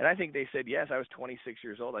 And I think they said yes. I was 26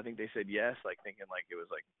 years old. I think they said yes, thinking it was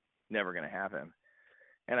never going to happen.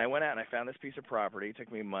 And I went out and I found this piece of property. It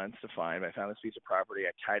took me months to find. I found this piece of property.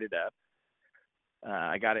 I tied it up.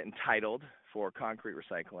 I got it entitled for concrete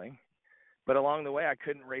recycling. But along the way, I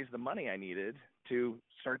couldn't raise the money I needed to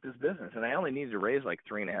start this business. And I only needed to raise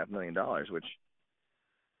 $3.5 million, which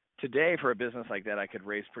today for a business like that, I could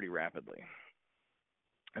raise pretty rapidly.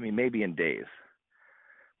 I mean, maybe in days.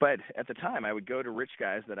 But at the time, I would go to rich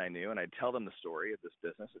guys that I knew, and I'd tell them the story of this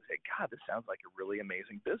business and say, God, this sounds like a really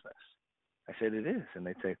amazing business. I said, it is. And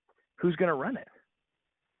they'd say, who's going to run it?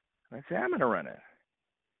 And I'd say, I'm going to run it.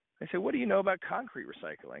 They say, what do you know about concrete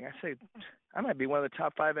recycling? I say, I might be one of the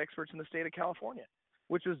top 5 experts in the state of California,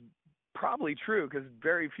 which was probably true because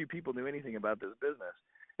very few people knew anything about this business,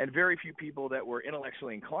 and very few people that were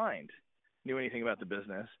intellectually inclined knew anything about the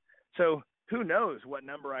business. So who knows what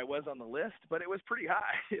number I was on the list, but it was pretty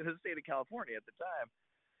high in the state of California at the time.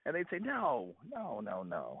 And they'd say, no.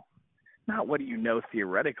 Not what do you know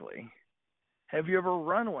theoretically. Have you ever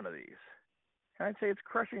run one of these? And I'd say, it's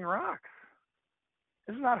crushing rocks.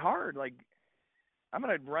 It's not hard. I'm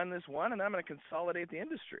going to run this one, and I'm going to consolidate the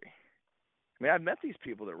industry. I mean, I've met these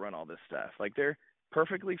people that run all this stuff. They're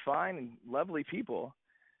perfectly fine and lovely people,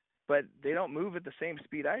 but they don't move at the same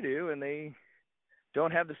speed I do, and they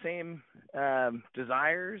don't have the same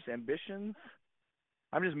desires, ambitions.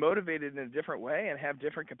 I'm just motivated in a different way and have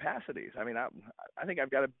different capacities. I mean, I think I've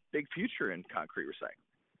got a big future in concrete recycling.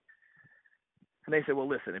 And they said, well,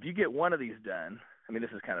 listen, if you get one of these done, I mean,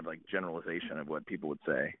 this is kind of generalization of what people would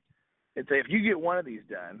say. They'd say, if you get one of these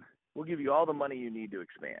done, we'll give you all the money you need to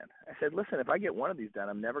expand. I said, listen, if I get one of these done,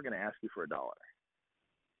 I'm never going to ask you for $1.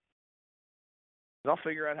 I'll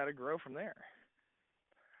figure out how to grow from there.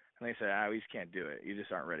 And they said, we just can't do it. You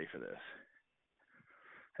just aren't ready for this.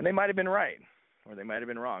 And they might have been right, or they might have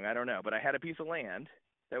been wrong. I don't know. But I had a piece of land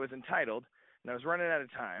that was entitled, and I was running out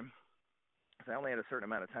of time. So I only had a certain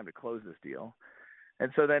amount of time to close this deal.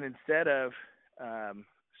 And so then instead of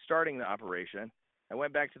starting the operation, I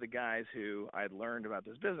went back to the guys who I had learned about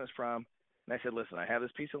this business from, and I said, listen, I have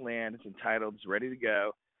this piece of land. It's entitled. It's ready to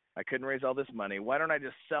go. I couldn't raise all this money. Why don't I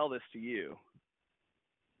just sell this to you,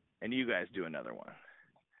 and you guys do another one?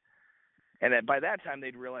 And by that time,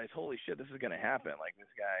 they'd realize, holy shit, this is going to happen. Like, this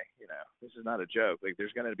guy, this is not a joke. Like,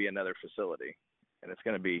 there's going to be another facility, and it's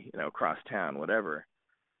going to be, across town, whatever.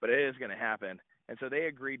 But it is going to happen. And so they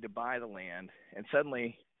agreed to buy the land. And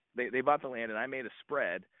suddenly, they bought the land, and I made a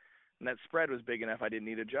spread. And that spread was big enough I didn't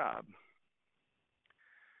need a job.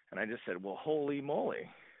 And I just said, well, holy moly.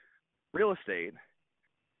 Real estate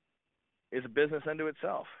is a business unto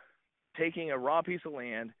itself. Taking a raw piece of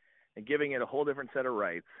land and giving it a whole different set of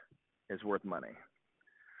rights is worth money.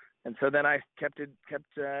 And so then I kept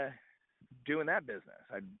doing that business.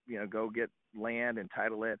 I'd go get land,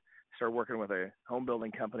 entitle it, start working with a home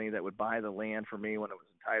building company that would buy the land for me when it was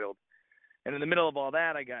entitled. And in the middle of all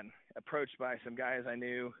that, I got approached by some guys I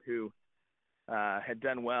knew who had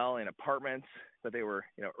done well in apartments, but they were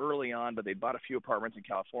early on, but they'd bought a few apartments in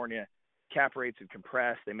California. Cap rates had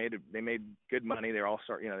compressed. They made good money. They were all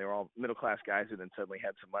middle class guys who then suddenly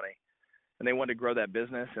had some money. And they wanted to grow that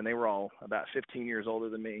business, and they were all about 15 years older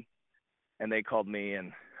than me. And they called me,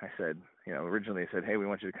 and I said, originally they said, hey, we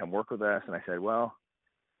want you to come work with us. And I said, well,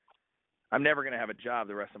 I'm never going to have a job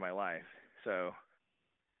the rest of my life. So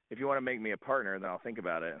if you want to make me a partner, then I'll think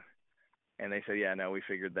about it. And they said, yeah, no, we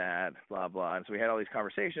figured that, blah, blah. And so we had all these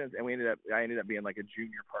conversations, and I ended up being like a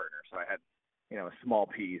junior partner. So I had, a small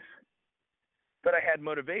piece. But I had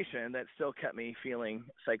motivation that still kept me feeling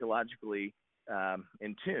psychologically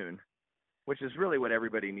in tune, which is really what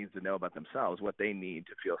everybody needs to know about themselves, what they need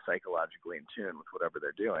to feel psychologically in tune with whatever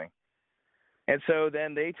they're doing. And so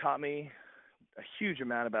then they taught me a huge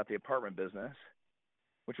amount about the apartment business,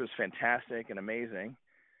 which was fantastic and amazing.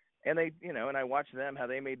 And they, and I watched them, how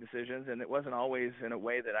they made decisions, and it wasn't always in a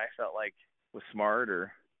way that I felt like was smart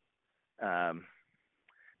or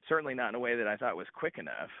certainly not in a way that I thought was quick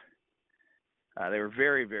enough. They were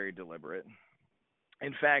very, very deliberate.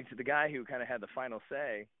 In fact, the guy who kind of had the final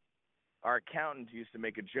say, our accountant used to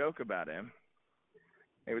make a joke about him.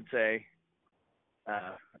 They would say,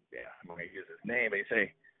 I'm going to use his name, but he'd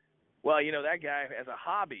say, well, that guy as a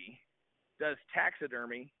hobby does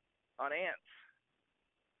taxidermy on ants,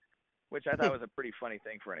 which I thought was a pretty funny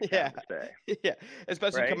thing for an accountant to say. Yeah,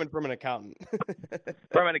 especially coming from an accountant.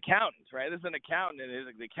 From an accountant, right? This is an accountant, and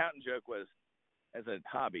the accountant joke was, as a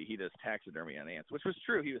hobby, he does taxidermy on ants, which was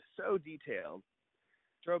true. He was so detailed,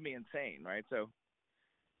 drove me insane, right? So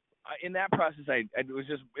in that process,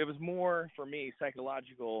 it was more for me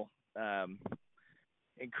psychological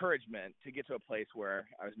encouragement to get to a place where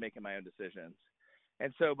I was making my own decisions.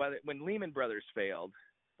 And so when Lehman Brothers failed,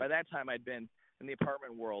 by that time I'd been in the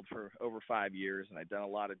apartment world for over 5 years, and I'd done a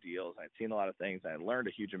lot of deals. I'd seen a lot of things. I learned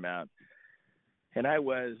a huge amount. And I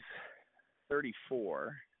was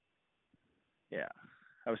 34.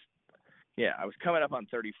 I was coming up on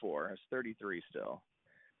 34. I was 33 still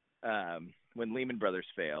when Lehman Brothers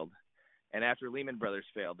failed. And after Lehman Brothers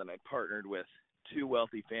failed, then I partnered with two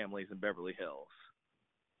wealthy families in Beverly Hills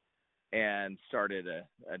and started a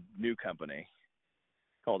new company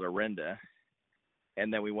called Arenda.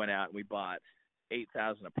 And then we went out and we bought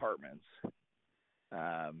 8,000 apartments,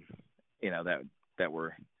 that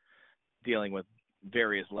were dealing with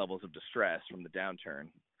various levels of distress from the downturn.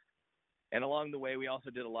 And along the way, we also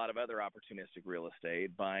did a lot of other opportunistic real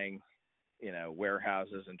estate, buying,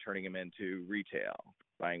 warehouses and turning them into retail,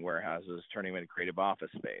 buying warehouses, turning them into creative office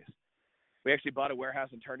space. We actually bought a warehouse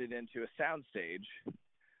and turned it into a soundstage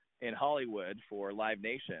in Hollywood for Live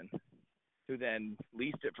Nation, who then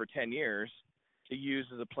leased it for 10 years to use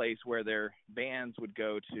as a place where their bands would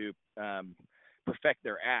go to perfect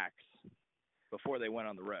their acts before they went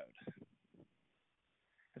on the road.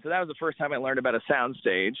 And so that was the first time I learned about a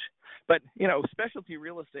soundstage. But, specialty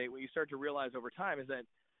real estate, what you start to realize over time is that,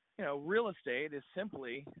 real estate is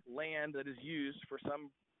simply land that is used for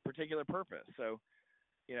some particular purpose. So,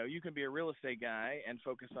 you can be a real estate guy and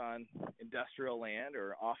focus on industrial land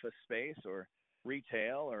or office space or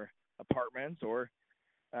retail or apartments or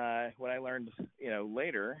what I learned,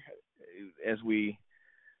 later as we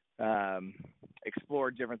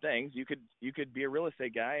explored different things, you could be a real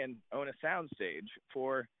estate guy and own a soundstage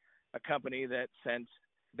for a company that sent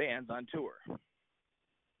bands on tour.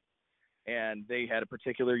 And they had a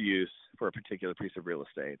particular use for a particular piece of real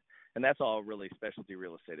estate. And that's all really specialty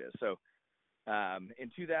real estate is. So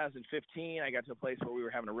in 2015, I got to a place where we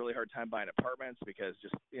were having a really hard time buying apartments because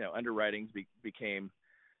just, underwritings became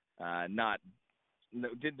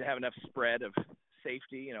didn't have enough spread of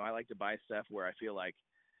safety. I like to buy stuff where I feel like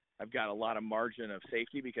I've got a lot of margin of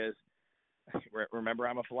safety because remember,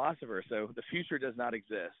 I'm a philosopher. So the future does not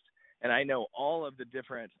exist. And I know all of the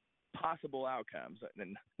different possible outcomes.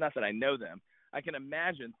 And not that I know them. I can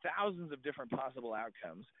imagine thousands of different possible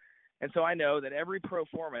outcomes. And so I know that every pro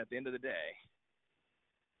forma at the end of the day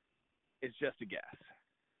is just a guess.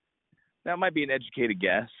 Now, it might be an educated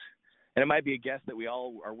guess, and it might be a guess that we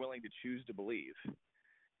all are willing to choose to believe,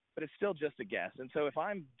 but it's still just a guess. And so if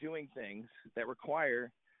I'm doing things that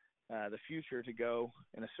require the future to go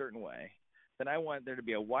in a certain way, then I want there to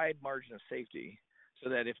be a wide margin of safety so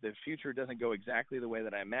that if the future doesn't go exactly the way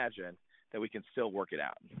that I imagine, that we can still work it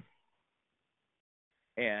out.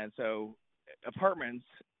 And so apartments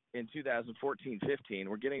in 2014-15,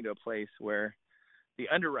 we're getting to a place where the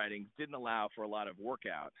underwriting didn't allow for a lot of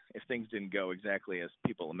workout if things didn't go exactly as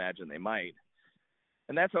people imagined they might.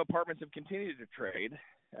 And that's how apartments have continued to trade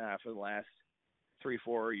for the last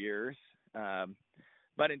 3-4 years.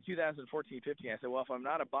 But in 2014-15, I said, well, if I'm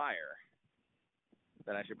not a buyer,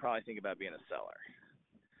 then I should probably think about being a seller.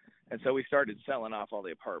 And so we started selling off all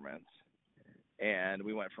the apartments, and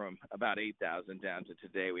we went from about 8,000 down to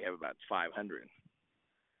today we have about 500.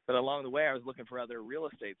 But along the way, I was looking for other real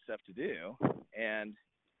estate stuff to do, and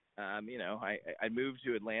I moved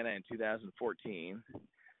to Atlanta in 2014,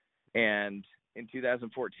 and in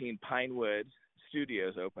 2014, Pinewood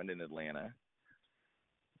Studios opened in Atlanta.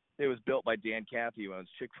 It was built by Dan Cathy, who owns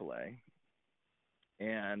Chick-fil-A,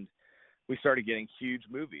 and we started getting huge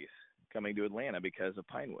movies coming to Atlanta because of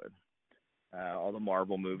Pinewood. All the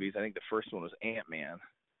Marvel movies. I think the first one was Ant-Man.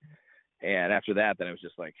 And after that, then it was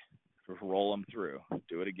just like, roll them through,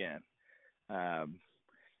 do it again.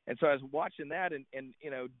 And so I was watching that, and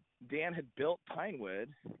Dan had built Pinewood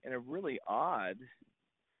in a really odd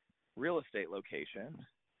real estate location.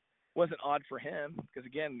 Wasn't odd for him because,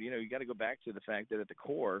 again, you got to go back to the fact that at the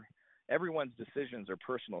core, everyone's decisions are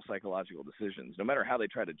personal psychological decisions, no matter how they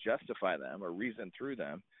try to justify them or reason through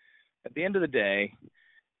them. At the end of the day,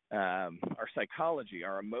 our psychology,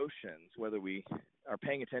 our emotions, whether we are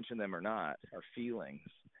paying attention to them or not, our feelings,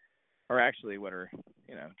 are actually what are,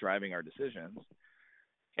 driving our decisions.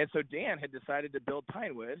 And so Dan had decided to build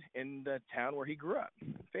Pinewood in the town where he grew up,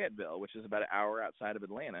 Fayetteville, which is about an hour outside of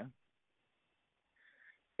Atlanta.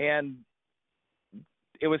 And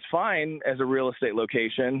it was fine as a real estate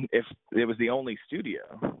location if it was the only studio.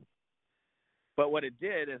 But what it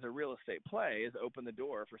did as a real estate play is open the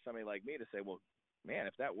door for somebody like me to say, well, man,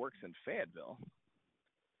 if that works in Fayetteville,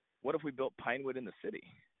 what if we built Pinewood in the city?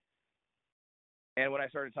 And when I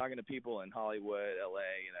started talking to people in Hollywood, LA,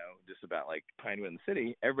 just about like Pinewood in the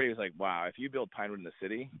city, everybody was like, wow, if you build Pinewood in the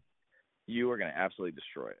city, you are going to absolutely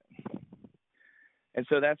destroy it. And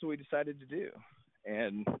so that's what we decided to do.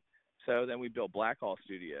 And so then we built Blackhall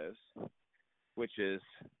Studios, which is,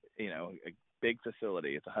 a big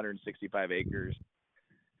facility. It's 165 acres.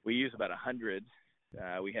 We use about 100.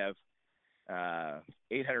 We have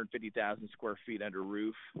 850,000 square feet under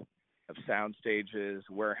roof of sound stages,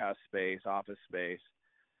 warehouse space, office space.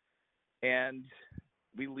 And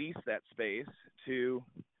we lease that space to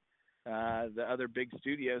the other big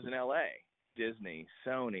studios in LA, Disney,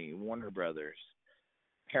 Sony, Warner Brothers,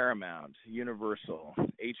 Paramount, Universal,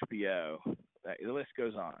 HBO. The list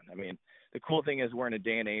goes on. I mean, the cool thing is we're in a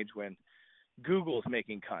day and age when Google's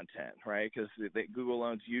making content, right? Because Google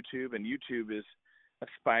owns YouTube, and YouTube is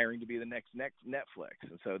aspiring to be the next Netflix,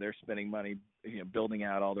 and so they're spending money, building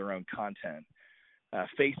out all their own content.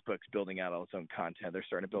 Facebook's building out all its own content. They're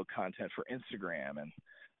starting to build content for Instagram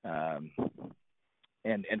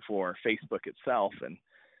and for Facebook itself. And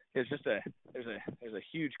there's a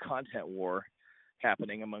huge content war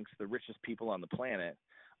happening amongst the richest people on the planet,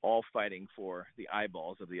 all fighting for the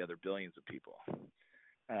eyeballs of the other billions of people.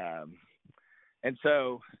 And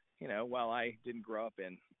so, while I didn't grow up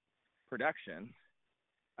in production,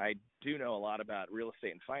 I do know a lot about real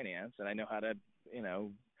estate and finance, and I know how to,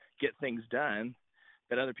 get things done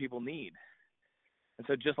that other people need. And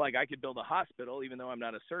so just like I could build a hospital, even though I'm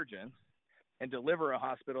not a surgeon, and deliver a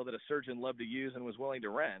hospital that a surgeon loved to use and was willing to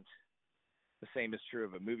rent, the same is true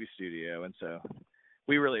of a movie studio. And so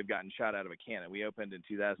we really have gotten shot out of a cannon. We opened in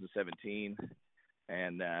 2017,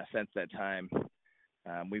 and since that time,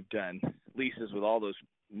 we've done leases with all those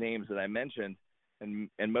names that I mentioned, and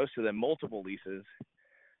most of them multiple leases.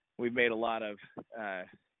 We've made a lot of,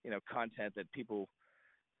 content that people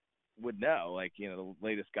would know. Like, the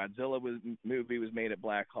latest Godzilla movie was made at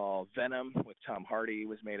Blackhall. Venom with Tom Hardy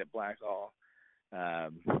was made at Blackhall.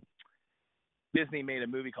 Disney made a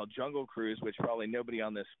movie called Jungle Cruise, which probably nobody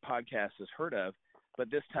on this podcast has heard of. But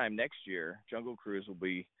this time next year, Jungle Cruise will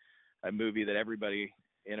be a movie that everybody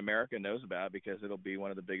in America knows about because it'll be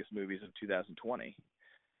one of the biggest movies of 2020.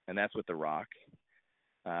 And that's with The Rock.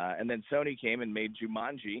 And then Sony came and made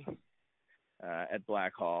Jumanji at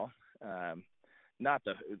Blackhall. Not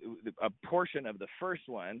a portion of the first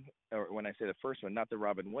one, or when I say the first one, not the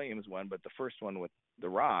Robin Williams one, but the first one with The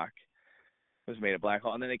Rock was made at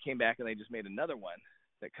Blackhall. And then they came back and they just made another one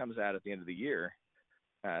that comes out at the end of the year.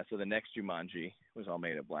 So the next Jumanji was all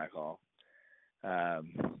made at Blackhall.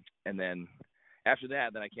 And then after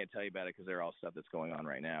that, then I can't tell you about it because they're all stuff that's going on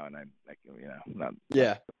right now, and I'm not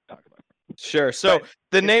talk about it. Sure. So but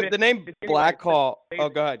the name Blackhall. Oh,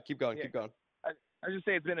 go ahead. Keep going. Yeah. Keep going. I just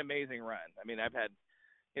say it's been an amazing run. I mean, I've had,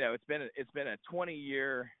 it's been a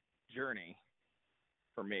 20-year journey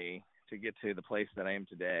for me to get to the place that I am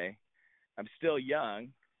today. I'm still young,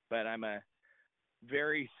 but I'm a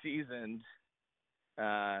very seasoned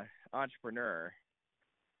entrepreneur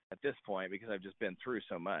at this point because I've just been through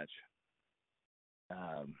so much.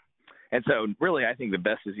 And so really, I think the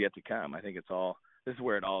best is yet to come. I think this is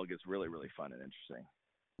where it all gets really, really fun and interesting.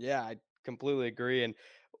 Yeah, I completely agree. And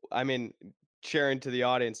I mean, sharing to the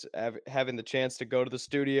audience, having the chance to go to the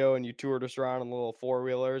studio and you toured us around in little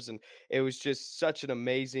 4-wheelers, and it was just such an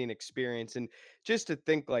amazing experience. And just to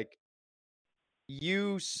think like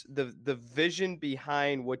the vision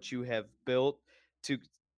behind what you have built, to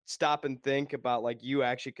stop and think about like you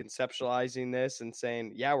actually conceptualizing this and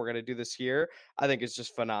saying, yeah, we're going to do this here, I think it's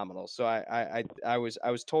just phenomenal. So I was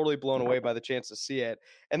totally blown away by the chance to see it.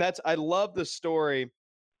 And I love the story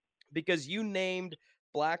because you named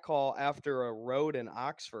Blackhall after a road in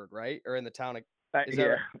Oxford, right? Or in the town of, is that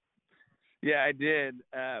right? Yeah, I did.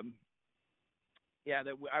 I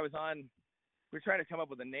was on, we were trying to come up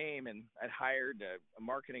with a name, and I'd hired a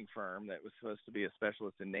marketing firm that was supposed to be a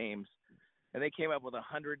specialist in names, and they came up with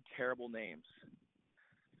 100 terrible names.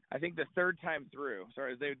 I think the third time through,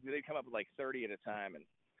 they'd come up with like 30 at a time, and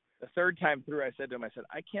the third time through, I said to them,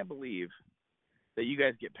 I can't believe that you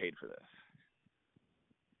guys get paid for this.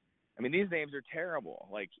 I mean, these names are terrible.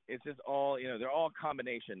 Like, it's just all, they're all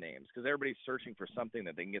combination names because everybody's searching for something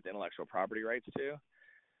that they can get the intellectual property rights to.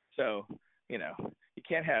 So, you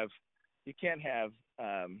can't have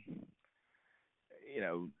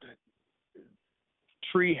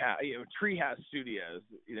Treehouse Studios,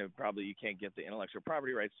 probably you can't get the intellectual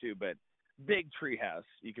property rights to, but Big Treehouse,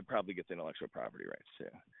 you could probably get the intellectual property rights to.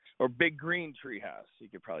 Or Big Green Treehouse, you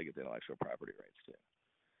could probably get the intellectual property rights to.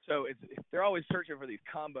 So they're always searching for these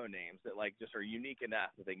combo names that like just are unique enough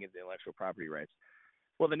that they can get the intellectual property rights.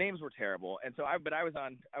 Well, the names were terrible, and so I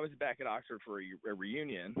was back at Oxford for a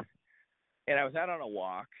reunion, and I was out on a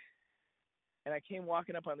walk, and I came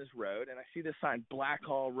walking up on this road, and I see this sign,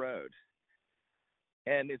 Blackhall Road,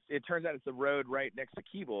 and it turns out it's the road right next to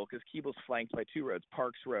Keble, because Keble's flanked by two roads,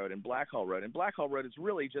 Parks Road and Blackhall Road, and Blackhall Road is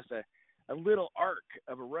really just a little arc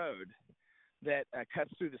of a road that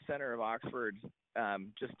cuts through the center of Oxford,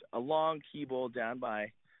 just along Keble down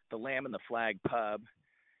by the Lamb and the Flag pub.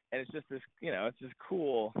 And it's just this, it's this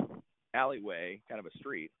cool alleyway, kind of a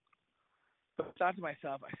street. But I thought to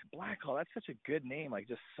myself, I said, Blackhall, that's such a good name, like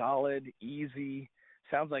just solid, easy,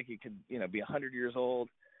 sounds like it could, be 100 years old.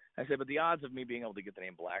 I said, but the odds of me being able to get the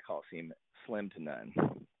name Blackhall seem slim to none.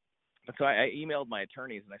 But so I emailed my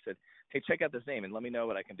attorneys and I said, hey, check out this name and let me know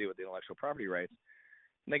what I can do with the intellectual property rights.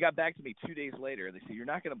 And they got back to me 2 days later. They said, you're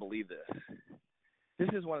not going to believe this. This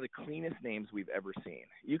is one of the cleanest names we've ever seen.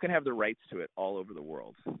 You can have the rights to it all over the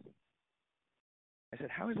world. I said,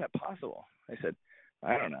 how is that possible? I said,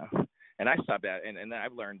 I don't know. And I stopped at, and then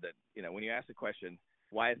I've learned that, when you ask the question,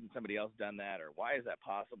 why hasn't somebody else done that, or why is that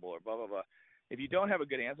possible, or blah, blah, blah. If you don't have a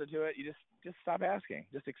good answer to it, you just stop asking.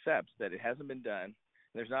 Just accept that it hasn't been done.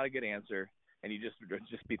 There's not a good answer, and you just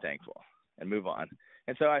be thankful and move on.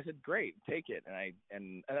 And so I said, great, take it.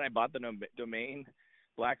 And then I bought the domain,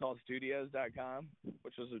 blackhallstudios.com,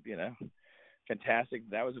 which was, fantastic.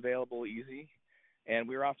 That was available easy. And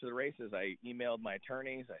we were off to the races. I emailed my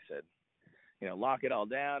attorneys. I said, lock it all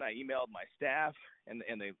down. I emailed my staff and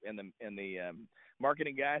the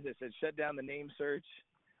marketing guys. I said, shut down the name search.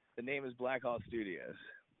 The name is Blackhall Studios.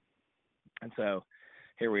 And so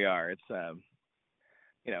here we are. It's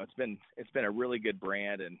it's been a really good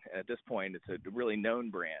brand, and at this point, it's a really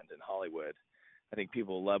known brand in Hollywood. I think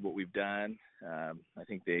people love what we've done. I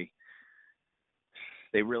think they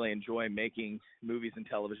really enjoy making movies and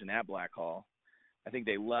television at Blackhall. I think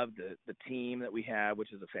they love the team that we have,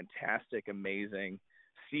 which is a fantastic, amazing,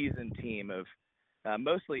 seasoned team of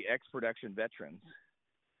mostly ex-production veterans.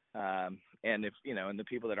 And and the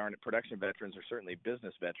people that aren't production veterans are certainly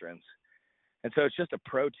business veterans. And so it's just a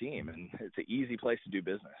pro team, and it's an easy place to do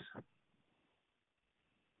business.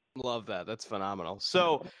 Love that. That's phenomenal.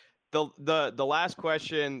 So the last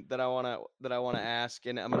question that I want to ask,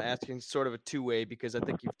 and I'm going to ask in sort of a two-way, because I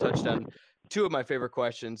think you've touched on two of my favorite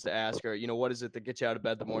questions to ask are, what is it that gets you out of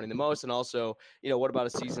bed the morning the most? And also, what about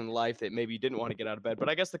a season in life that maybe you didn't want to get out of bed? But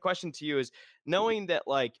I guess the question to you is, knowing that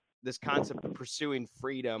like this concept of pursuing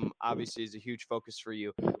freedom obviously is a huge focus for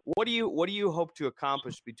you. What do you hope to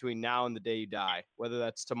accomplish between now and the day you die, whether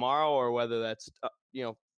that's tomorrow or whether that's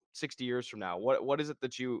 60 years from now? What is it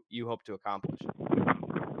that you hope to accomplish?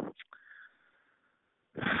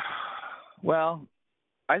 Well,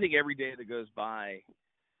 I think every day that goes by,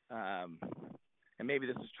 and maybe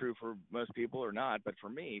this is true for most people or not, but for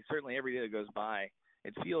me, certainly every day that goes by,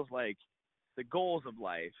 it feels like the goals of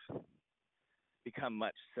life become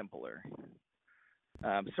much simpler.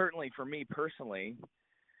 Certainly for me personally,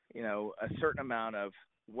 a certain amount of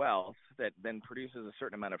wealth that then produces a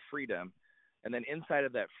certain amount of freedom. And then inside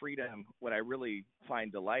of that freedom, what I really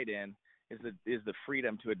find delight in is the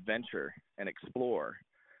freedom to adventure and explore,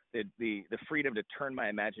 the freedom to turn my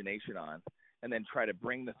imagination on and then try to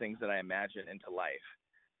bring the things that I imagine into life.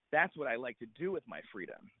 That's what I like to do with my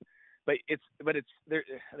freedom. But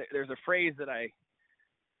there's a phrase that I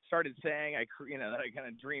started saying, that I kind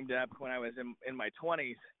of dreamed up when I was in my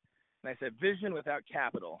 20s, and I said, vision without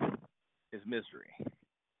capital is misery.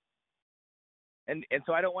 And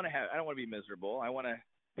so I don't want to be miserable. I want to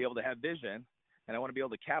be able to have vision, and I want to be able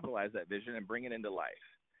to capitalize that vision and bring it into life.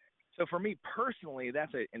 So for me personally,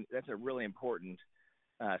 that's a really important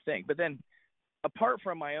thing. But then, apart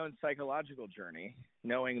from my own psychological journey,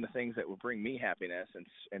 knowing the things that will bring me happiness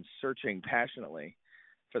and searching passionately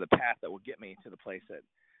for the path that will get me to the place that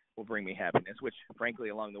will bring me happiness, which frankly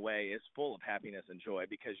along the way is full of happiness and joy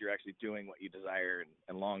because you're actually doing what you desire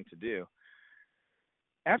and long to do.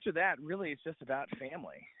 After that, really, it's just about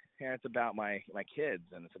family. And it's about my kids,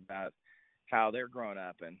 and it's about how they're growing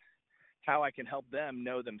up and how I can help them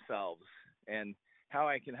know themselves and how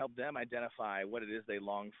I can help them identify what it is they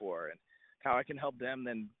long for and how I can help them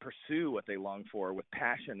then pursue what they long for with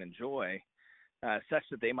passion and joy, such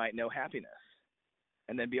that they might know happiness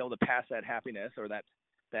and then be able to pass that happiness or that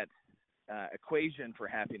equation for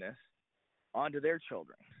happiness onto their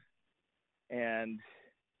children. And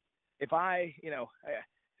if I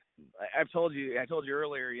told you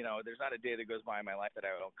earlier, there's not a day that goes by in my life that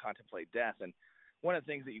I don't contemplate death. And one of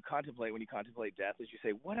the things that you contemplate when you contemplate death is you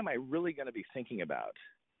say, what am I really going to be thinking about?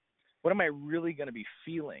 What am I really going to be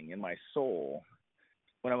feeling in my soul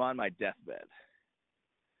when I'm on my deathbed?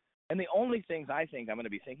 And the only things I think I'm going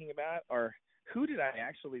to be thinking about are, who did I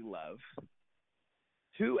actually love?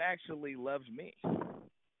 Who actually loved me?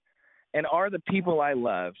 And are the people I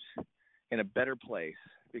loved in a better place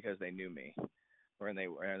because they knew me? Or are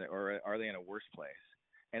they in a worse place?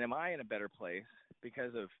 And am I in a better place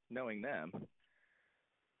because of knowing them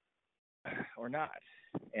or not?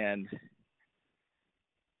 And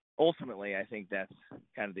ultimately, I think that's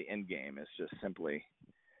kind of the end game, is just simply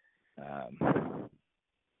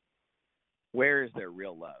where is their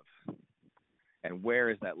real love? And where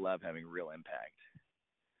is that love having real impact?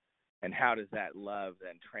 And how does that love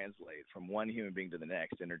then translate from one human being to the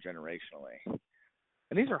next intergenerationally?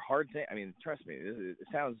 And these are hard things. I mean, trust me, it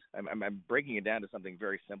sounds, I'm breaking it down to something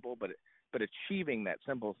very simple, but achieving that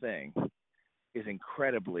simple thing is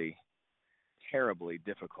incredibly, terribly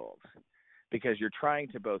difficult, because you're trying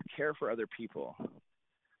to both care for other people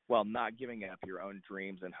while not giving up your own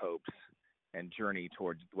dreams and hopes and journey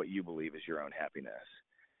towards what you believe is your own happiness.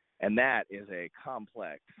 And that is a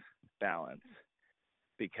complex balance,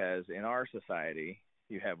 because in our society,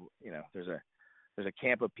 you have, there's a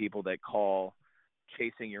camp of people that call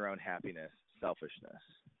chasing your own happiness selfishness.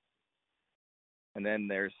 And then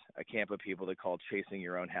there's a camp of people that call chasing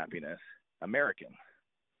your own happiness American.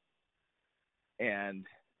 And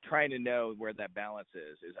trying to know where that balance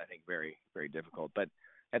is I think, very, very difficult. But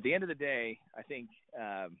at the end of the day, I think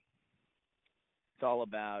it's all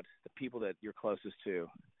about the people that you're closest to,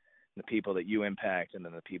 the people that you impact, and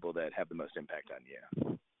then the people that have the most impact on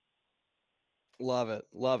you. Love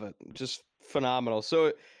it. Just phenomenal.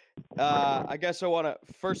 So I guess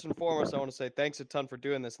first and foremost, I want to say thanks a ton for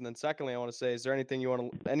doing this. And then secondly, I want to say, is there anything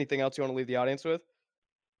else you want to leave the audience with?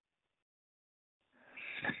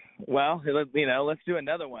 Well, let's do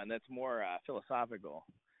another one that's more philosophical.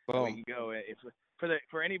 Boom. We can go,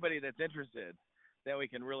 for anybody that's interested, then we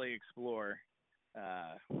can really explore,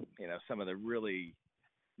 some of the really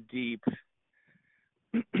deep,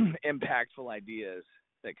 impactful ideas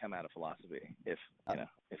that come out of philosophy, if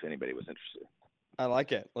anybody was interested. I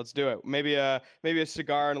like it. Let's do it. Maybe a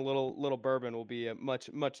cigar and a little bourbon will be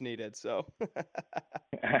much needed. So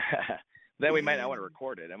then we might not want to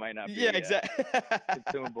record it. It might not be exactly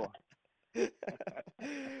consumable.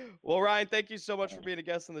 Well, Ryan, thank you so much for being a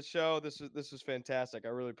guest on the show. This was fantastic. I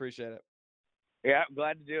really appreciate it. Yeah, I'm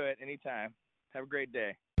glad to do it anytime. Have a great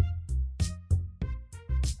day.